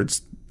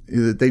records.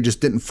 They just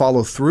didn't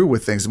follow through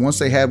with things. Once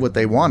they had what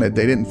they wanted,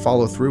 they didn't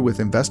follow through with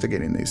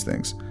investigating these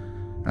things.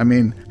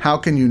 How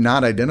can you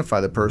not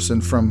identify the person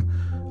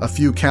from a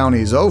few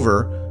counties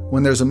over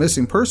when there's a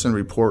missing person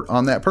report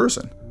on that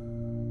person?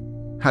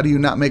 How do you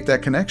not make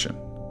that connection?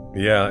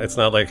 Yeah, it's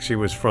not like she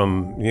was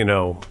from,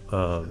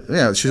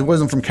 yeah, she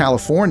wasn't from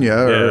California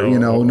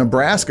or,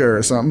 Nebraska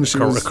or something. She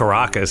was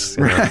Caracas.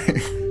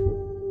 Right.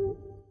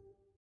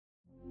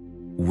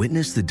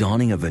 Witness the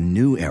dawning of a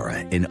new era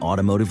in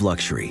automotive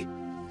luxury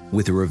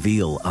with a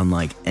reveal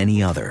unlike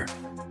any other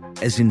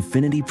as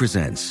Infiniti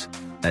presents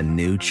a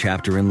new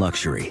chapter in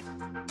luxury,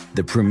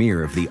 the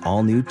premiere of the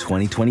all-new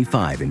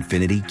 2025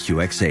 Infiniti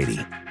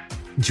QX80.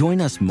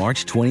 Join us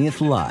March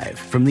 20th live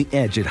from the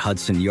Edge at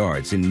Hudson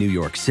Yards in New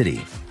York City,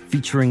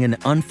 featuring an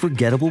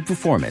unforgettable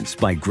performance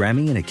by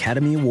Grammy and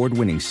Academy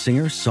Award-winning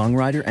singer,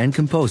 songwriter, and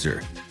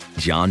composer,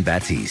 Jon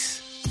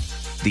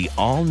Batiste. The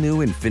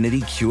all-new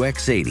Infiniti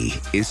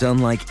QX80 is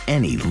unlike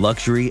any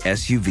luxury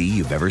SUV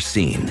you've ever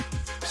seen.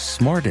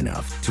 Smart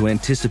enough to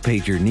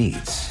anticipate your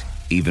needs,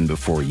 even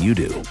before you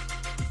do.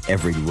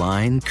 Every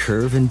line,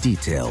 curve, and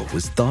detail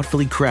was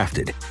thoughtfully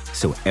crafted,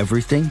 so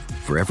everything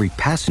for every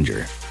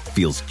passenger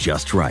feels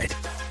just right.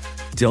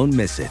 Don't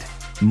miss it.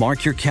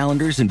 Mark your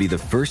calendars and be the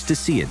first to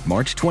see it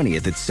March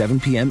 20th at 7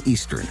 p.m.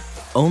 Eastern,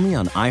 only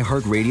on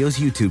iHeartRadio's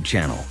YouTube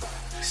channel.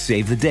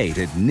 Save the date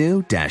at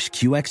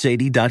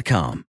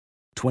new-QX80.com.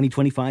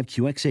 2025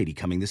 QX80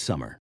 coming this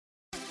summer.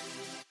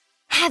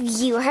 Have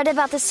you heard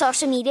about the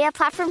social media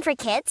platform for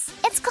kids?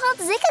 It's called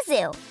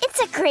Zigazoo.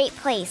 It's a great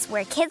place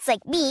where kids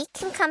like me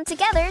can come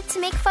together to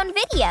make fun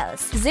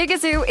videos.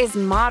 Zigazoo is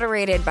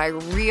moderated by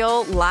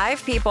real,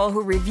 live people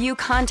who review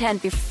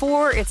content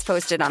before it's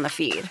posted on the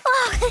feed.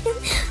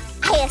 Oh,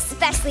 I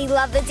especially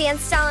love the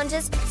dance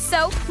challenges.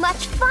 So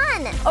much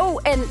fun.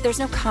 Oh, and there's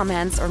no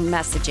comments or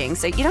messaging,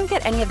 so you don't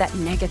get any of that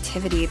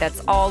negativity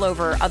that's all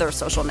over other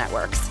social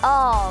networks.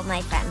 Oh,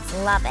 my friends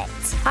love it.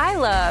 I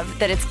love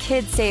that it's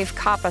kid-safe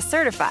COPPA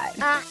certified.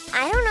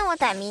 I don't know what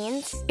that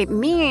means. It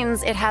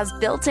means it has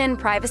built-in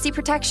privacy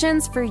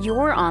protections for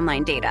your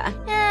online data.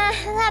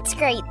 That's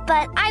great,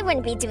 but I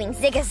wouldn't be doing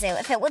Zigazoo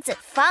if it wasn't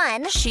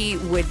fun. She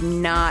would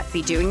not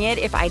be doing it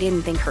if I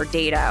didn't think her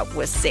data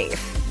was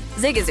safe.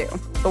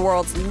 Zigazoo, the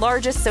world's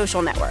largest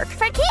social network.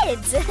 For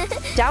kids.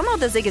 Download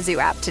the Zigazoo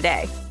app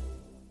today.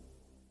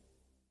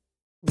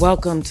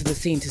 Welcome to the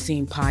Scene to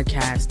Scene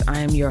podcast. I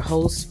am your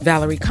host,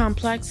 Valerie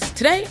Complex.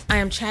 Today, I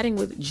am chatting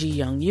with Ji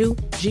Young Yu.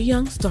 Ji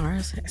Young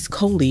stars as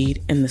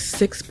co-lead in the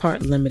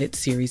 6-part limited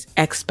series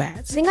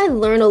Expats. I think I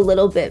learn a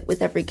little bit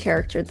with every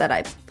character that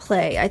I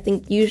play. I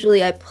think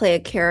usually I play a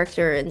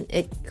character and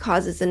it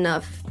causes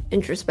enough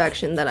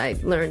introspection that I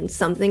learn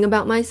something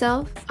about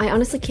myself. I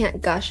honestly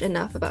can't gush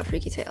enough about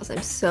Freaky Tales.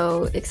 I'm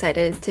so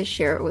excited to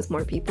share it with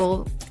more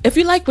people. If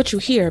you like what you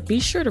hear, be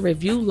sure to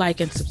review, like,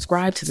 and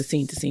subscribe to the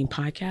Scene to Scene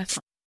podcast.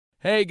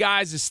 Hey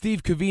guys, it's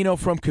Steve Covino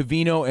from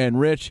Covino and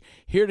Rich,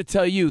 here to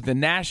tell you the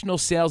national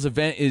sales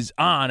event is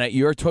on at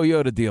your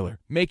Toyota dealer,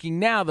 making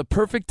now the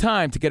perfect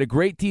time to get a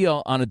great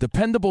deal on a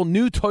dependable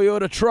new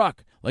Toyota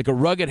truck, like a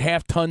rugged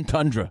half-ton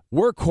Tundra.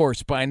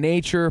 Workhorse by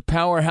nature,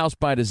 powerhouse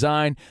by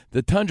design,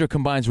 the Tundra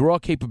combines raw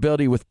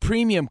capability with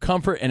premium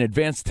comfort and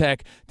advanced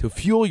tech to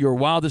fuel your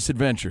wildest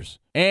adventures.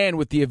 And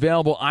with the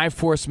available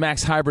iForce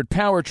Max hybrid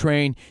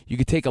powertrain, you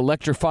can take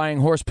electrifying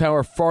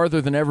horsepower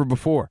farther than ever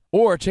before.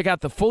 Or check out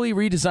the fully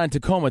redesigned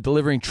Tacoma,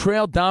 delivering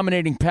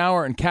trail-dominating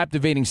power and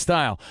captivating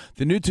style.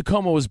 The new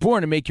Tacoma was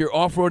born to make your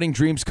off-roading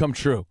dreams come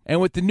true.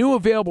 And with the new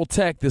available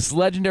tech, this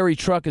legendary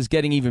truck is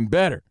getting even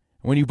better.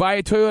 When you buy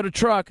a Toyota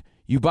truck,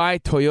 you buy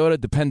Toyota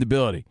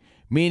dependability,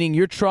 meaning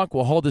your truck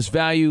will hold its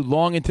value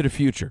long into the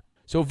future.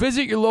 So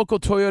visit your local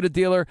Toyota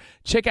dealer.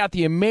 Check out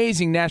the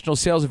amazing national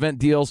sales event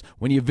deals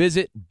when you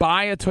visit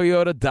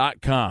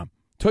buyatoyota.com.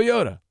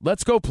 Toyota,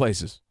 let's go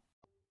places.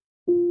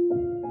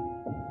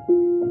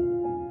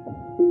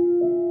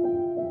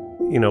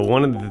 You know,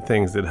 one of the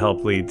things that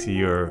helped lead to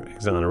your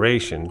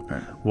exoneration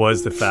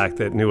was the fact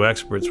that new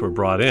experts were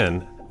brought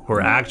in,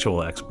 were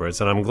actual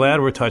experts. And I'm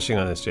glad we're touching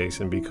on this,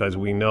 Jason, because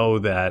we know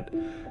that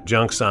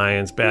junk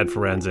science, bad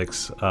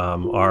forensics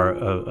are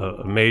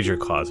a major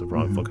cause of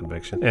wrongful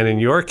conviction. And in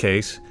your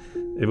case,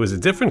 it was a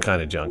different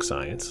kind of junk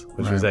science,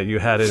 which was that you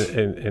had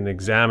an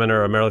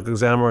examiner, a medical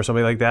examiner or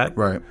something like that,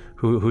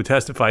 who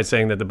testified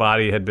saying that the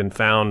body had been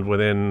found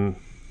within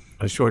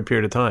a short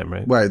period of time,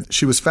 right? Right.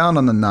 She was found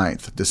on the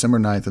 9th, December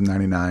 9th of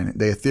 99.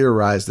 They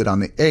theorized that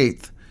on the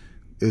 8th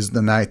is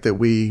the night that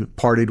we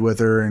partied with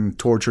her and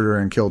tortured her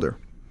and killed her.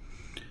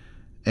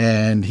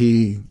 And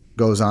he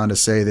goes on to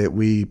say that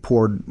we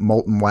poured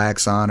molten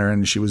wax on her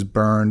and she was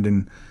burned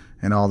and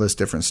all this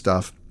different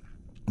stuff.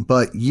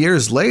 But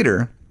years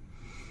later,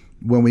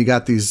 when we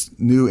got these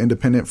new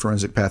independent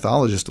forensic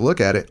pathologists to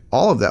look at it,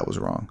 all of that was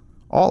wrong.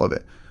 All of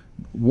it.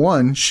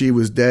 One, she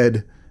was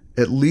dead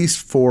at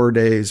least 4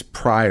 days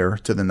prior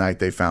to the night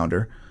they found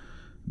her.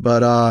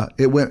 But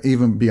it went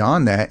even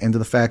beyond that into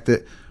the fact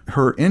that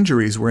her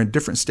injuries were in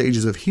different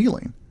stages of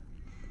healing.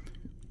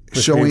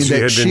 Showing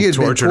that she had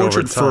been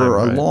tortured for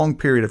a long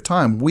period of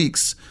time,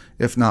 weeks,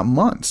 if not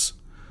months.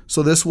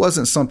 So this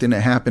wasn't something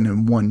that happened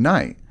in one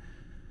night.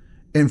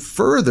 And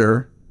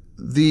further,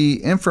 the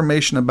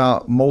information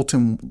about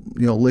molten,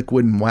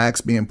 liquid and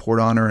wax being poured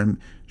on her and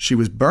she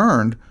was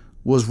burned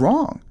was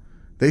wrong.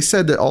 They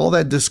said that all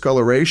that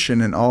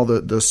discoloration and all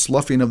the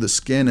sloughing of the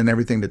skin and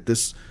everything that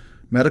this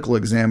medical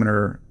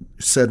examiner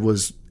said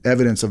was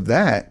evidence of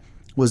that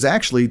was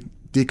actually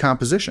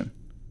decomposition.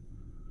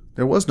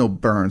 There was no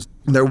burns.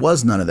 There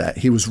was none of that.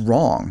 He was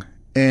wrong.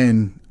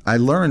 And I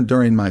learned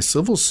during my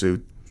civil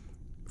suit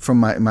from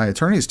my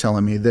attorneys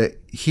telling me that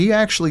he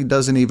actually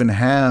doesn't even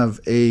have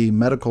a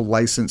medical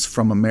license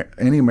from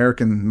any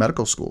American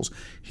medical schools.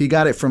 He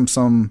got it from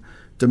some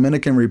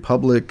Dominican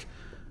Republic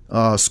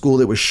school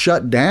that was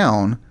shut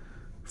down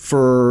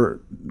for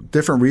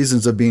different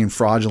reasons of being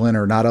fraudulent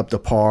or not up to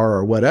par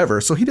or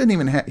whatever. So he didn't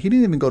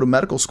even go to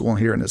medical school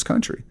here in this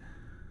country.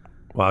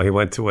 Wow, he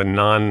went to a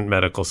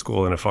non-medical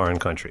school in a foreign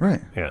country. Right.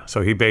 Yeah.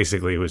 So he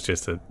basically was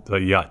just a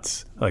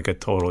yutz, like a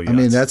total yutz. I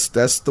mean,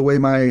 that's the way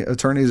my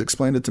attorneys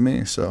explained it to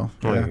me. So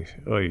yeah.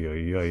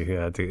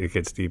 It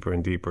gets deeper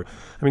and deeper.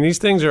 I mean, these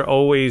things are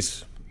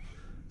always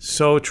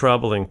so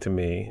troubling to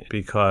me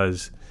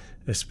because,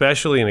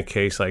 especially in a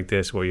case like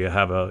this where you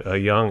have a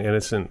young,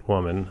 innocent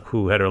woman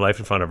who had her life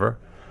in front of her,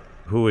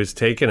 who is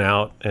taken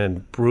out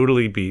and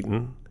brutally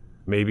beaten,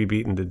 maybe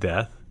beaten to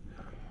death,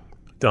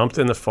 dumped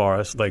in the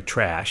forest like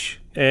trash.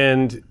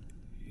 And,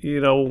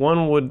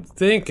 one would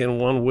think and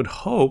one would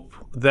hope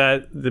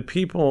that the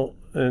people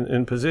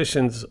in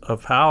positions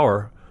of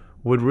power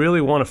would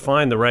really want to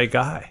find the right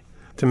guy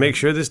to make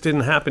sure this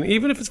didn't happen,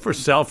 even if it's for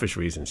selfish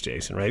reasons,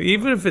 Jason, right?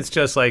 Even if it's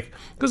just like,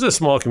 because it's a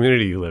small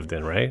community you lived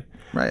in, right?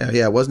 Right.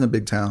 Yeah, it wasn't a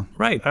big town.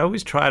 Right. I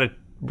always try to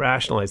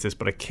rationalize this,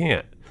 but I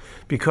can't,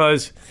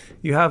 because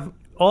you have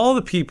all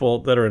the people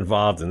that are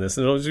involved in this,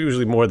 and there's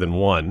usually more than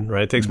one,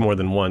 right? It takes more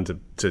than one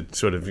to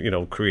sort of,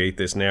 create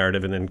this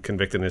narrative and then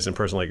convict an innocent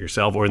person like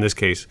yourself, or in this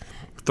case,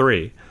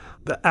 3.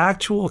 The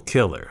actual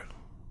killer,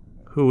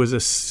 who was a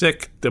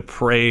sick,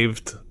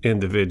 depraved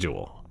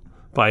individual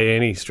by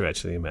any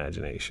stretch of the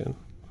imagination,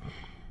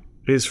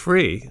 is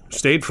free,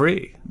 stayed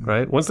free,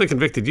 right? Once they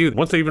convicted you,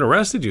 once they even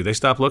arrested you, they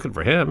stopped looking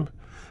for him.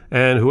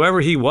 And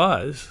whoever he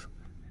was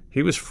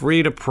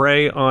free to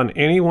prey on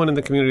anyone in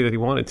the community that he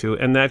wanted to.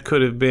 And that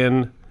could have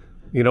been,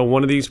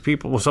 one of these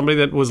people, somebody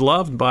that was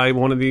loved by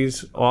one of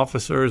these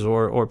officers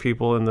or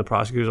people in the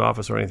prosecutor's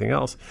office or anything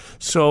else.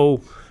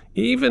 So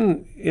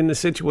even in the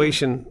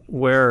situation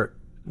where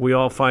we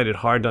all find it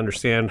hard to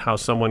understand how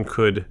someone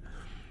could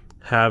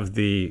have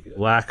the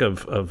lack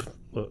of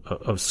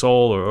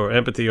soul or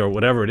empathy or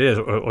whatever it is,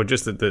 or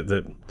just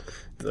the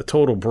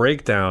total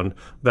breakdown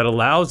that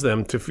allows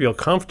them to feel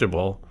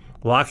comfortable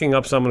locking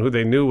up someone who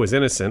they knew was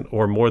innocent,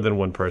 or more than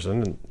one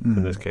person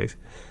in this case,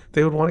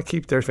 they would want to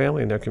keep their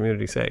family and their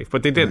community safe.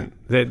 But they didn't.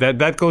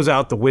 That goes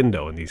out the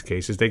window in these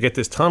cases. They get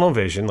this tunnel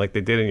vision like they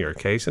did in your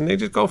case, and they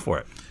just go for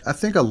it. I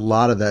think a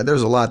lot of that,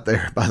 there's a lot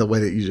there, by the way,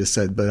 that you just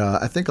said, but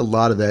I think a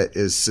lot of that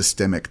is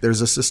systemic.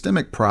 There's a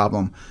systemic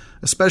problem,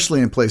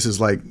 especially in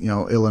places like,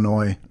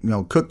 Illinois,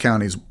 Cook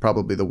County is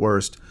probably the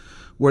worst,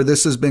 where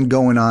this has been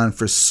going on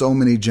for so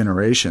many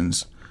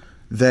generations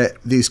that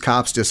these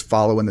cops just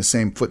follow in the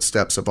same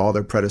footsteps of all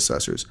their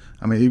predecessors.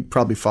 I mean, you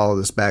probably follow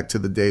this back to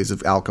the days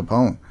of Al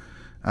Capone.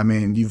 I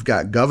mean, you've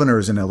got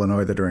governors in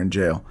Illinois that are in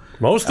jail.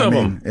 Most of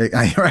them.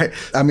 Right.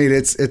 I mean,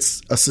 it's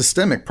a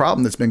systemic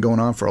problem that's been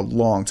going on for a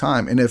long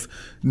time. And if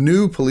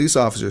new police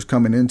officers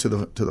coming into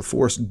the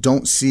force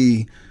don't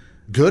see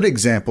good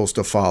examples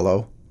to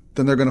follow,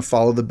 then they're going to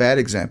follow the bad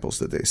examples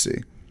that they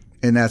see.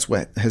 And that's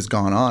what has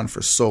gone on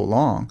for so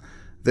long,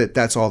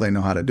 that's all they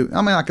know how to do.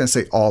 I'm not going to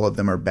say all of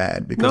them are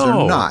bad, because they're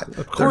not.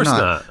 Of course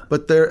not.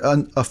 But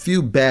a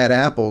few bad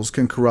apples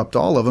can corrupt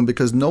all of them,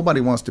 because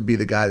nobody wants to be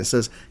the guy that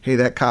says, hey,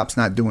 that cop's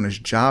not doing his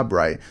job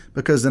right,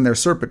 because then they're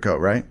Serpico,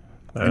 right?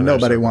 And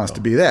nobody wants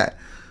to be that.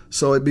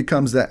 So it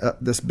becomes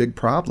this big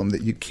problem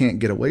that you can't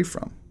get away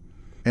from.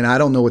 And I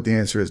don't know what the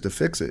answer is to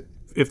fix it.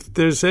 If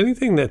there's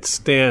anything that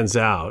stands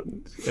out,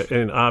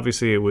 and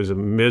obviously it was a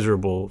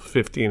miserable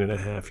 15 and a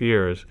half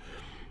years,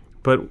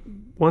 but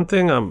one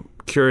thing I'm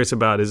curious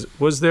about is,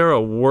 was there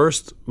a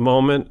worst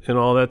moment in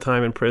all that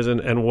time in prison,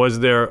 and was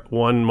there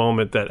one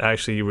moment that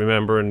actually you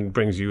remember and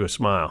brings you a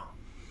smile?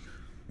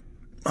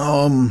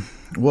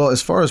 Well,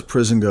 as far as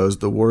prison goes,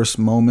 the worst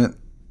moment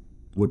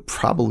would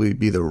probably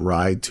be the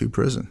ride to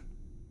prison.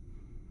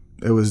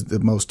 It was the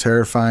most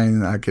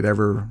terrifying I could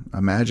ever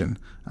imagine.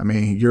 I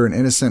mean, you're an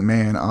innocent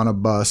man on a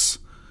bus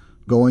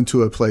going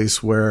to a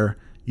place where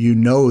you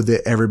know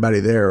that everybody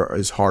there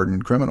is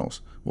hardened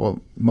criminals.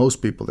 Well,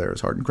 most people there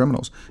is hardened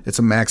criminals. It's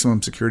a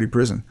maximum security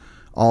prison.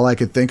 All I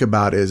could think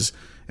about is,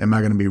 am I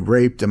going to be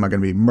raped? Am I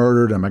going to be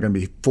murdered? Am I going to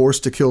be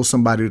forced to kill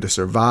somebody to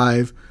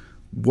survive?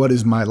 What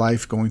is my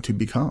life going to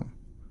become?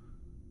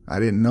 I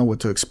didn't know what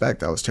to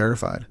expect. I was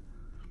terrified.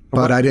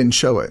 But I didn't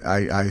show it.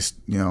 I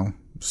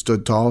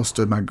stood tall,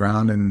 stood my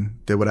ground,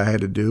 and did what I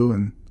had to do.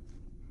 And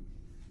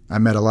I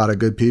met a lot of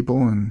good people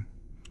and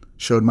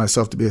showed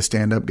myself to be a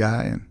stand-up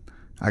guy, and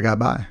I got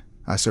by.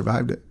 I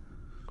survived it.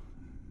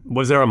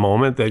 Was there a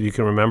moment that you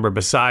can remember,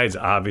 besides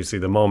obviously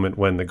the moment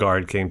when the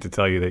guard came to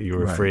tell you that you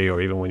were free, or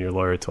even when your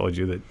lawyer told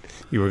you that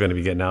you were going to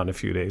be getting out in a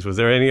few days? Was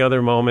there any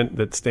other moment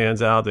that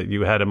stands out, that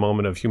you had a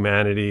moment of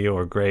humanity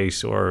or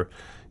grace, or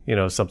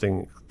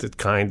something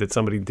kind that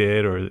somebody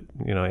did, or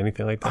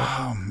anything like that?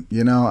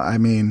 I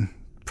mean,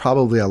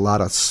 probably a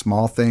lot of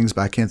small things,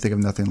 but I can't think of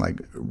nothing like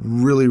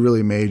really,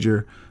 really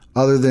major,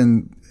 other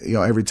than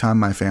every time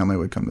my family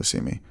would come to see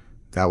me.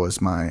 That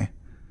was my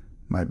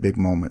big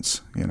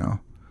moments.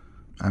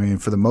 I mean,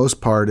 for the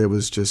most part, it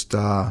was just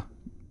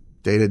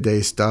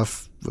day-to-day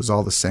stuff was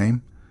all the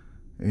same.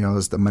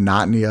 It's the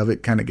monotony of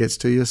it kind of gets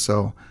to you.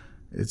 So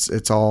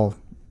it's all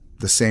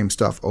the same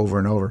stuff over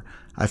and over.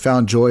 I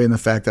found joy in the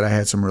fact that I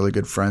had some really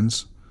good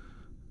friends.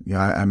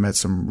 I met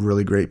some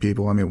really great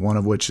people. I mean, one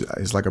of which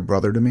is like a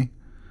brother to me.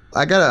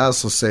 I got to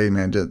also say,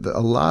 man,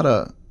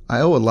 I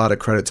owe a lot of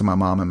credit to my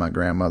mom and my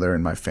grandmother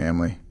and my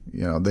family.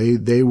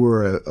 They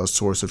were a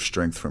source of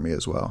strength for me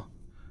as well.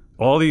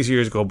 All these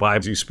years go by.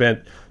 You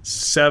spent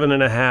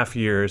 7.5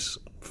 years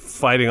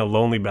fighting a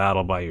lonely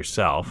battle by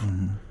yourself.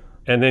 Mm-hmm.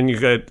 And then you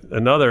got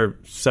another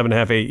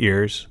 7.5, 8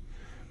 years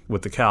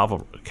with the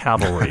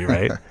cavalry,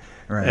 right?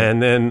 Right.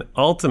 And then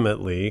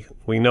ultimately,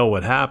 we know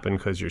what happened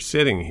because you're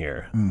sitting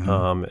here.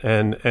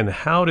 And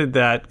how did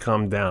that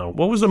come down?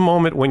 What was the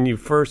moment when you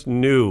first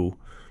knew,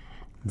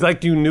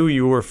 like you knew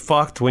you were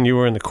fucked when you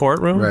were in the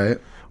courtroom? Right.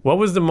 What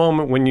was the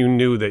moment when you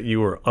knew that you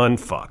were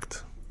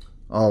unfucked?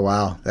 Oh,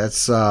 wow.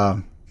 That's,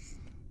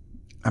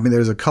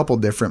 there's a couple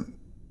different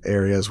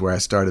areas where I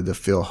started to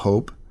feel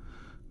hope.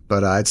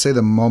 But I'd say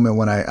the moment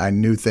when I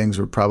knew things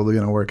were probably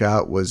going to work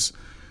out was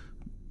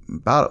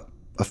about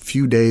a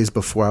few days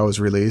before I was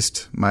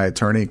released. My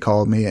attorney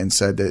called me and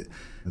said that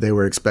they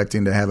were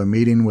expecting to have a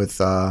meeting with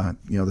the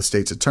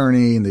state's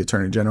attorney and the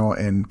attorney general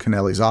in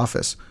Kennelly's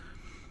office.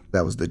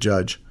 That was the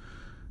judge.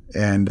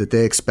 And that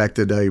they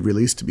expected a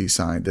release to be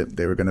signed, that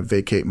they were going to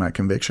vacate my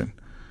conviction.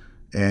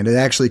 And it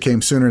actually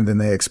came sooner than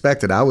they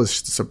expected. I was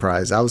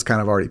surprised. I was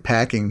kind of already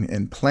packing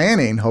and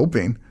planning,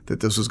 hoping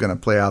that this was going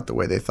to play out the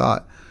way they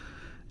thought.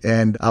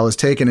 And I was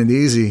taking it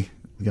easy,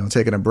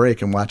 taking a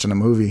break and watching a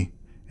movie.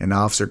 And the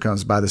officer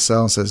comes by the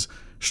cell and says,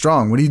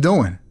 "Strong, what are you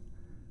doing?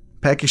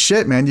 Pack your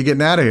shit, man. You're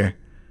getting out of here."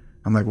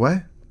 I'm like, "What?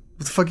 What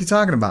the fuck are you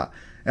talking about?"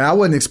 And I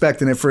wasn't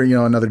expecting it for,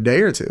 another day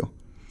or two.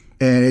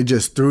 And it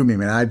just threw me,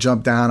 man. I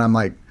jumped down. I'm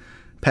like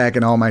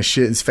packing all my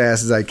shit as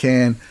fast as I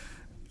can.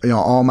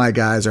 All my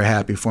guys are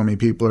happy for me.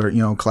 People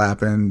are,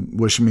 clapping,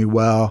 wishing me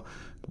well.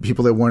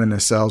 People that weren't in the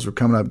cells were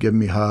coming up, giving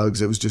me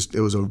hugs. It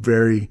was a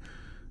very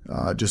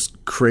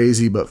just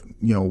crazy but,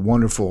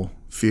 wonderful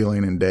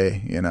feeling and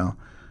day,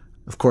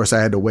 Of course,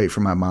 I had to wait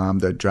for my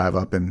mom to drive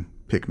up and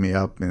pick me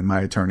up, and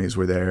my attorneys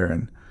were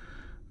there.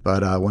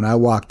 But when I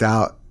walked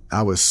out,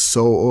 I was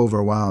so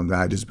overwhelmed.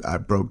 I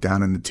broke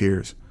down into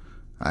tears.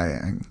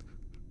 I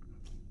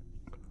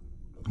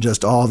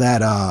just all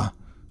that,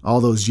 all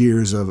those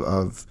years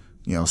of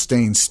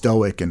staying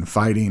stoic and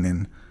fighting,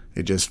 and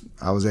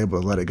I was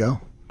able to let it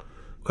go.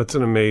 That's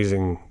an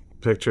amazing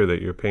picture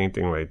that you're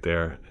painting right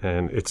there,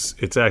 and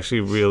it's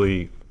actually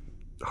really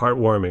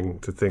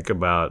heartwarming to think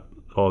about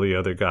all the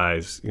other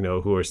guys,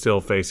 who are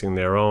still facing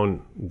their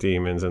own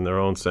demons and their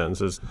own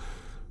sentences.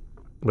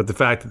 But the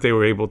fact that they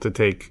were able to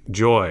take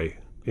joy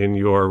in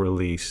your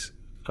release.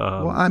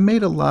 Well, I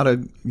made a lot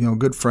of,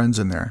 good friends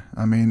in there.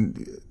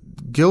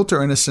 Guilt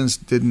or innocence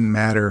didn't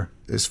matter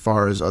as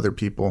far as other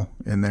people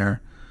in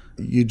there.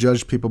 You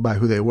judged people by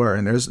who they were.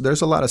 And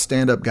there's a lot of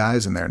stand-up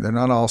guys in there. They're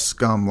not all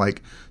scum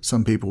like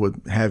some people would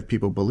have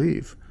people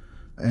believe.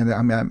 And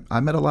I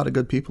met a lot of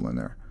good people in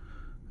there.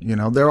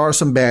 There are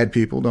some bad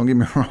people, don't get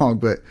me wrong,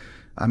 but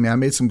I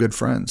made some good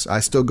friends. I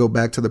still go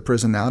back to the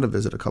prison now to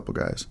visit a couple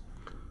guys.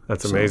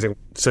 That's amazing.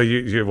 So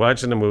you're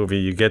watching the movie,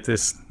 you get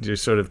this, you're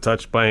sort of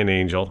touched by an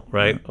angel,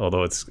 right? Yeah.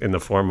 Although it's in the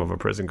form of a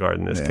prison guard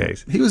in this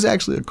case. He was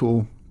actually a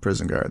cool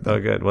prison guard, though. Oh,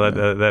 good. Well,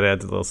 that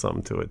adds a little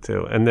something to it,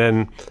 too. And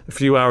then a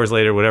few hours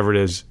later, whatever it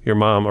is, your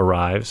mom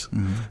arrives.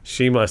 Mm-hmm.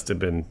 She must have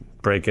been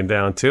breaking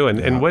down, too.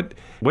 And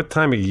what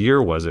time of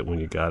year was it when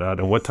you got out?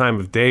 And what time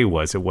of day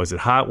was it? Was it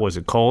hot? Was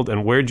it cold?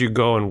 And where'd you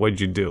go and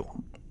what'd you do?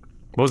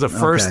 What was the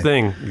first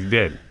thing you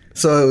did?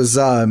 So it was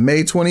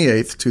May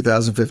 28th,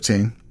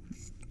 2015.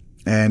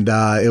 And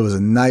it was a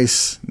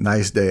nice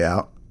day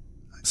out.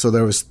 So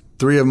there was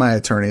 3 of my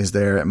attorneys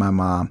there at my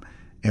mom.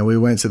 And we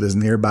went to this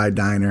nearby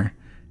diner.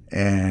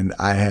 And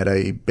I had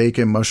a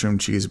bacon mushroom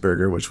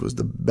cheeseburger, which was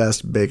the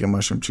best bacon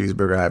mushroom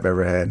cheeseburger I've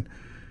ever had.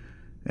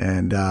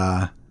 And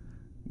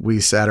we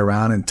sat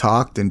around and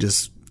talked and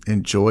just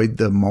enjoyed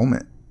the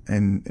moment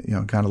and,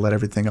 kind of let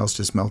everything else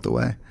just melt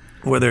away.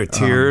 Were there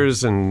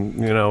tears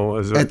and,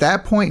 At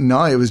that point,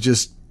 no, it was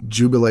just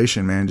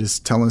jubilation, man,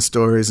 just telling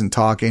stories and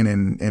talking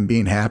and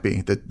being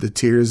happy. The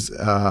tears,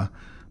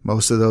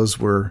 most of those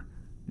were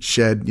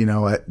shed,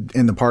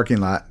 in the parking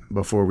lot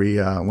before we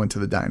went to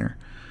the diner.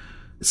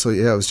 So,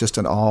 yeah, it was just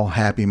an all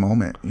happy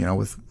moment,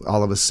 with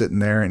all of us sitting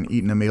there and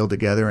eating a meal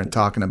together and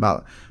talking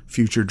about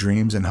future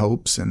dreams and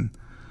hopes and,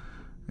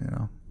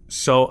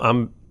 So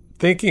I'm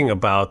thinking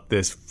about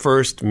this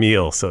first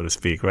meal, so to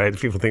speak, right?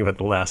 People think about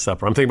the Last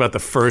Supper. I'm thinking about the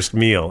first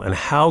meal and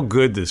how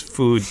good does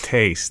food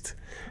taste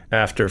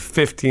after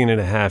 15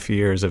 and a half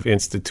years of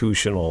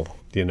institutional,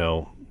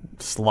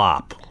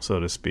 slop, so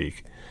to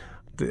speak.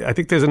 I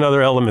think there's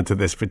another element to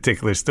this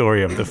particular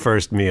story of the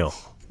first meal.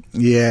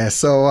 Yeah,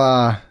 so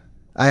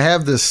I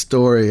have this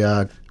story,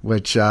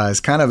 which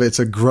is it's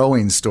a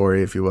growing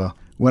story, if you will.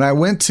 When I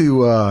went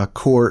to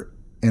court,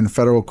 in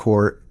federal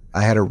court,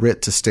 I had a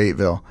writ to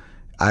Stateville.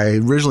 I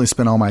originally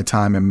spent all my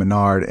time in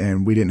Menard,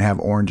 and we didn't have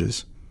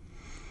oranges.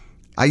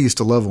 I used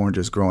to love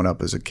oranges growing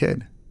up as a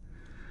kid.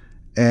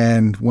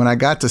 And when I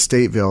got to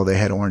Stateville, they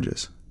had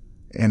oranges.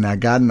 And I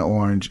got an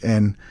orange,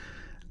 and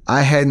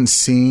I hadn't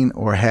seen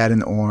or had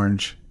an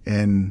orange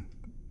in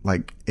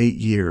like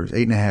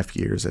 8.5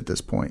 years at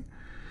this point.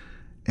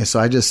 And so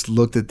I just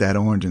looked at that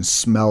orange and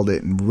smelled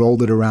it and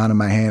rolled it around in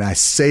my hand. I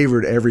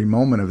savored every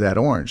moment of that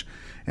orange.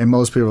 And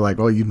most people are like,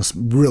 "Oh, you must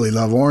really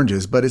love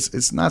oranges." But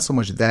it's not so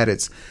much that.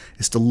 It's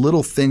the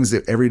little things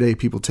that everyday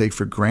people take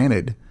for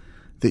granted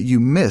that you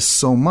miss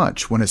so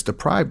much when it's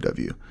deprived of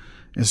you.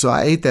 And so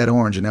I ate that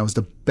orange, and that was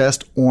the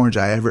best orange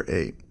I ever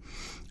ate.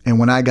 And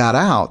when I got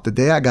out, the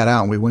day I got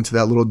out and we went to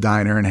that little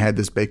diner and had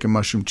this bacon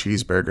mushroom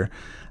cheeseburger,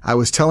 I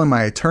was telling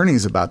my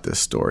attorneys about this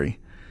story,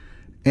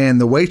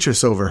 and the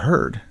waitress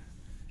overheard,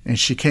 and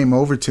she came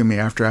over to me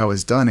after I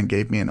was done and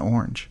gave me an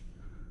orange.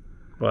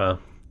 Wow.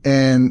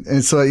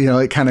 And so, you know,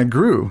 it kind of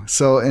grew.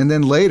 So, and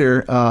then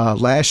later,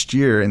 last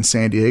year in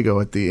San Diego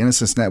at the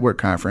Innocence Network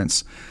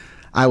conference,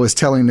 I was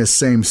telling this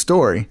same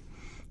story.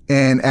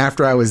 And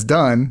after I was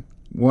done,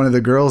 one of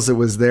the girls that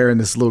was there in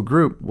this little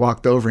group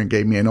walked over and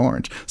gave me an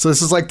orange. So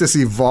this is like this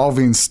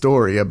evolving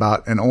story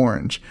about an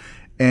orange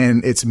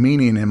and its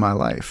meaning in my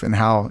life, and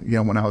how, you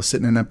know, when I was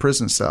sitting in a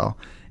prison cell,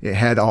 it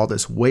had all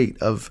this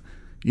weight of,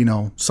 you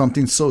know,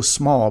 something so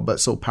small but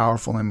so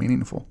powerful and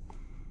meaningful.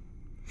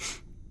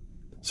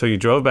 So you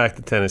drove back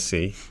to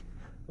Tennessee.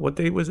 What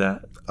date was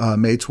that?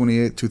 May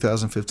 28,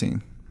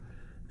 2015.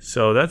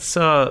 So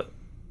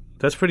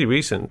that's pretty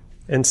recent.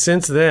 And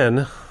since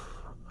then,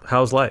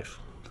 how's life?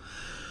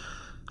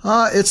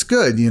 It's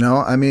good, you know.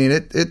 I mean,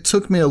 it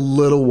took me a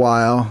little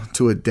while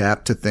to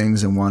adapt to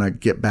things and want to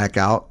get back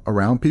out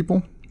around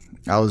people.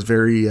 I was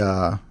very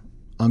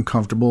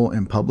uncomfortable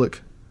in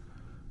public.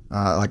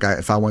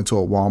 If I went to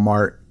a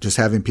Walmart, just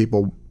having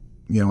people,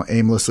 you know,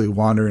 aimlessly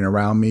wandering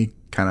around me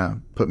kind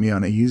of put me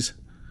on ease,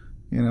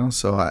 you know.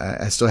 So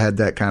I still had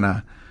that kind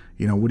of,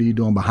 you know, what are you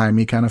doing behind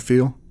me kind of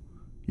feel,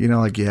 you know,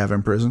 like you have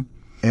in prison.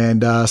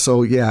 And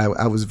so, yeah,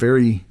 I was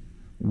very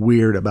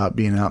weird about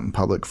being out in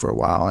public for a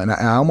while. And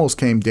I almost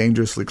came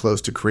dangerously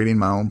close to creating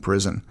my own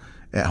prison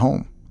at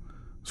home.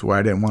 It's where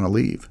I didn't want to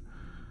leave.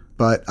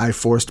 But I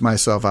forced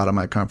myself out of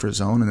my comfort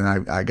zone, and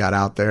then I got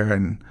out there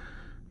and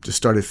just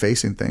started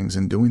facing things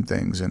and doing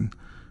things. And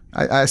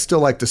I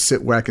still like to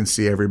sit where I can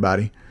see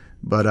everybody.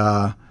 But,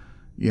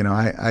 you know,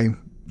 I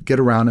get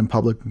around in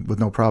public with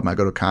no problem. I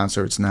go to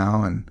concerts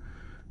now, and,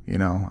 you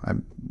know,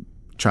 I'm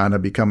trying to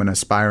become an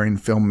aspiring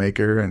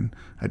filmmaker, and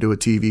I do a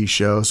TV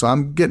show. So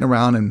I'm getting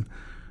around and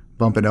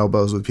bumping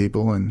elbows with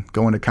people and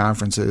going to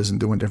conferences and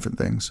doing different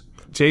things.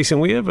 Jason,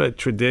 we have a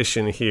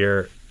tradition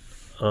here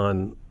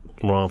on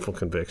Wrongful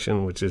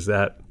Conviction, which is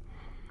that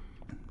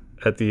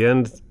at the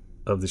end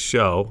of the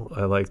show,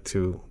 I like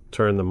to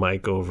turn the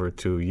mic over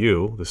to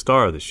you, the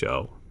star of the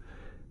show,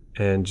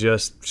 and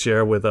just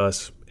share with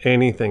us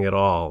anything at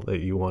all that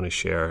you want to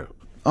share.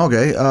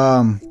 Okay.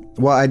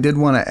 Well, I did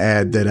want to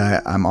add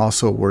that I'm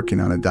also working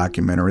on a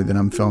documentary that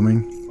I'm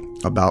filming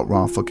about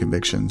wrongful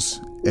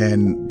convictions.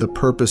 And the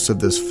purpose of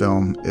this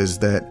film is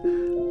that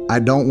I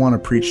don't want to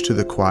preach to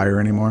the choir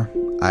anymore.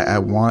 I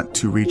want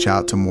to reach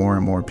out to more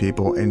and more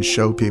people and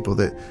show people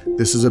that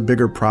this is a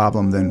bigger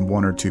problem than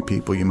one or two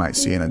people you might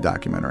see in a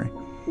documentary.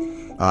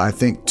 I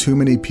think too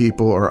many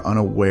people are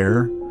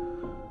unaware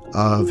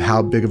of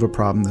how big of a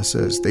problem this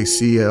is. They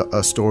see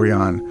a story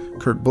on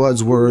Kirk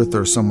Bloodsworth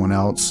or someone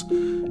else,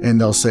 and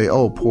they'll say,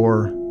 oh,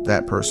 poor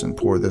that person,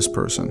 poor this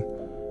person.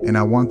 And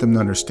I want them to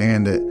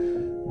understand that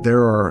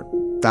there are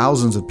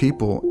thousands of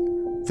people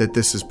that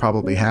this is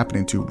probably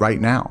happening to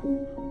right now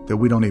that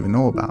we don't even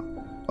know about.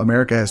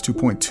 America has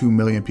 2.2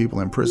 million people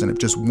in prison. If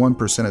just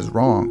 1% is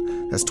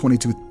wrong, that's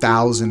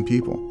 22,000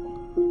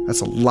 people.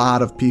 That's a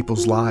lot of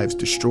people's lives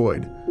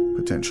destroyed,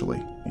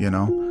 potentially, you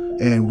know?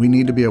 And we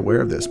need to be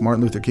aware of this.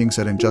 Martin Luther King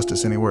said,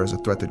 injustice anywhere is a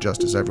threat to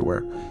justice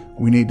everywhere.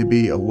 We need to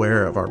be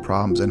aware of our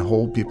problems and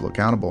hold people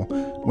accountable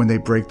when they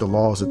break the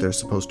laws that they're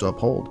supposed to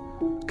uphold.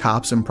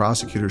 Cops and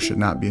prosecutors should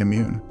not be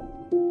immune.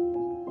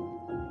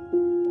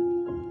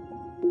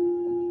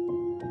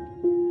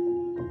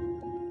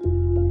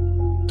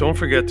 Don't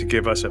forget to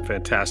give us a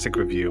fantastic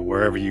review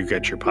wherever you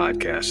get your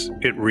podcasts.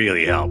 It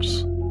really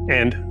helps.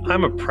 And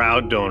I'm a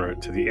proud donor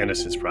to the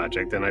Innocence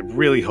Project, and I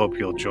really hope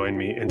you'll join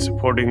me in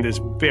supporting this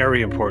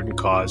very important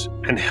cause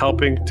and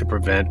helping to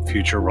prevent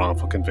future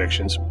wrongful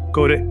convictions.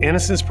 Go to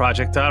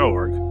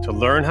innocenceproject.org to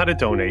learn how to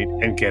donate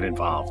and get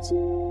involved.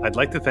 I'd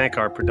like to thank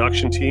our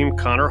production team,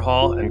 Connor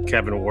Hall and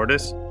Kevin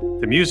Wardis.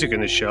 The music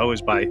in the show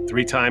is by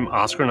three-time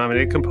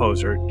Oscar-nominated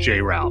composer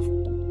Jay Ralph.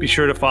 Be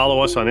sure to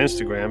follow us on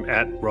Instagram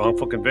at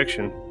Wrongful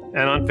Conviction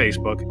and on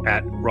Facebook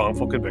at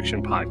Wrongful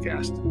Conviction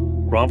Podcast.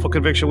 Wrongful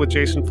Conviction with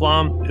Jason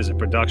Flom is a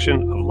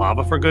production of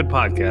Lava for Good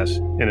Podcast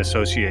in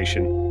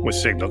association with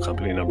Signal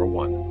Company Number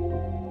 1.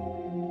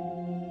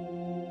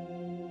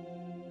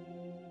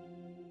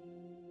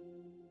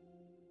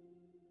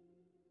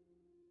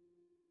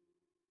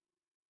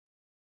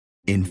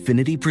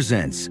 Infiniti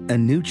presents a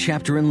new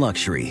chapter in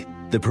luxury,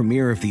 the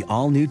premiere of the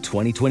all-new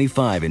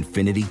 2025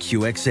 Infiniti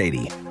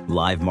QX80,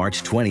 live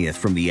March 20th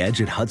from the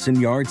Edge at Hudson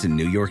Yards in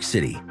New York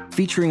City,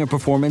 featuring a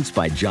performance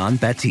by John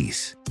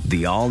Batiste.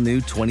 The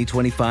all-new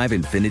 2025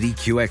 Infiniti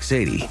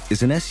QX80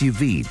 is an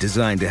SUV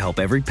designed to help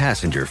every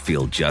passenger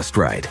feel just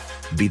right.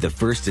 Be the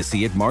first to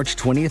see it March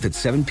 20th at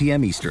 7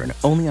 p.m. Eastern,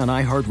 only on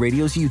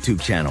iHeartRadio's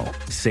YouTube channel.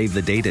 Save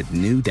the date at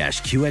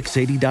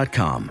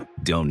new-QX80.com.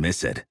 Don't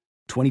miss it.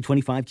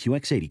 2025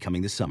 QX80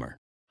 coming this summer.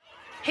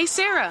 Hey,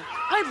 Sarah,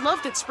 I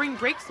love that spring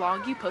break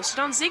vlog you posted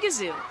on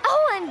Zigazoo.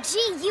 OMG,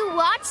 you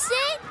watched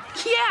it?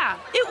 Yeah,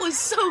 it was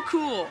so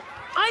cool.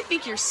 I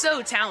think you're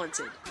so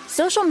talented.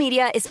 Social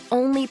media is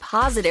only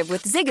positive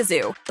with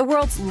Zigazoo, the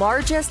world's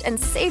largest and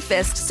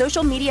safest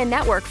social media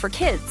network for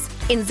kids.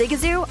 In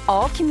Zigazoo,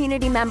 all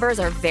community members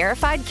are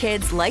verified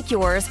kids like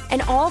yours,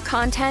 and all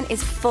content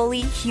is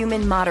fully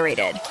human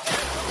moderated.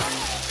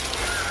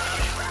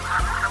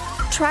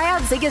 Try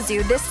out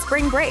Zigazoo this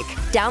spring break.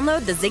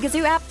 Download the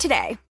Zigazoo app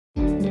today.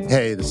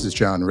 Hey, this is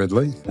John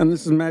Ridley. And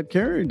this is Matt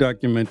Carey,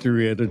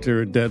 documentary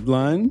editor at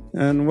Deadline.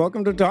 And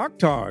welcome to Doc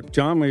Talk.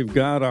 John, we've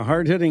got a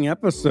hard-hitting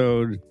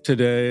episode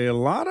today. A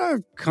lot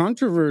of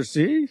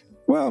controversy.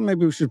 Well,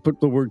 maybe we should put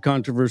the word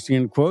controversy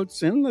in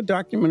quotes in the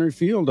documentary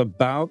field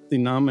about the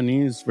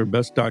nominees for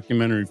Best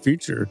Documentary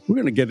Feature. We're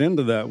going to get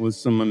into that with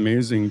some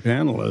amazing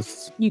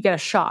panelists. You get a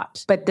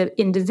shot, but the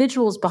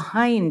individuals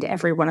behind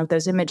every one of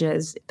those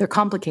images, they're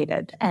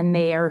complicated and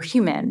they are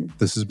human.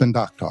 This has been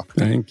Doc Talk.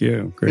 Thank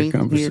you. Great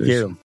conversation. Thank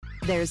you.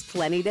 There's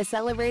plenty to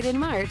celebrate in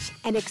March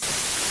and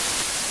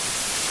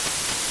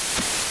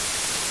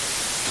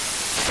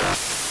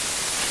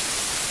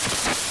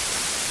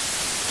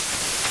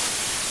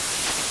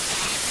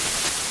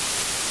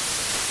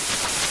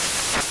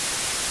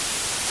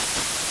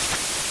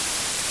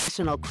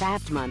National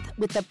Craft Month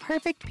with the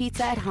perfect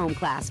pizza at home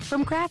class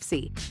from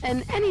Craftsy.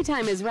 And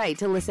anytime is right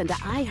to listen to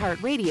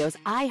iHeartRadio's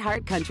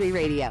iHeart Country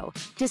Radio.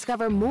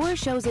 Discover more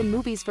shows and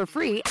movies for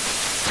free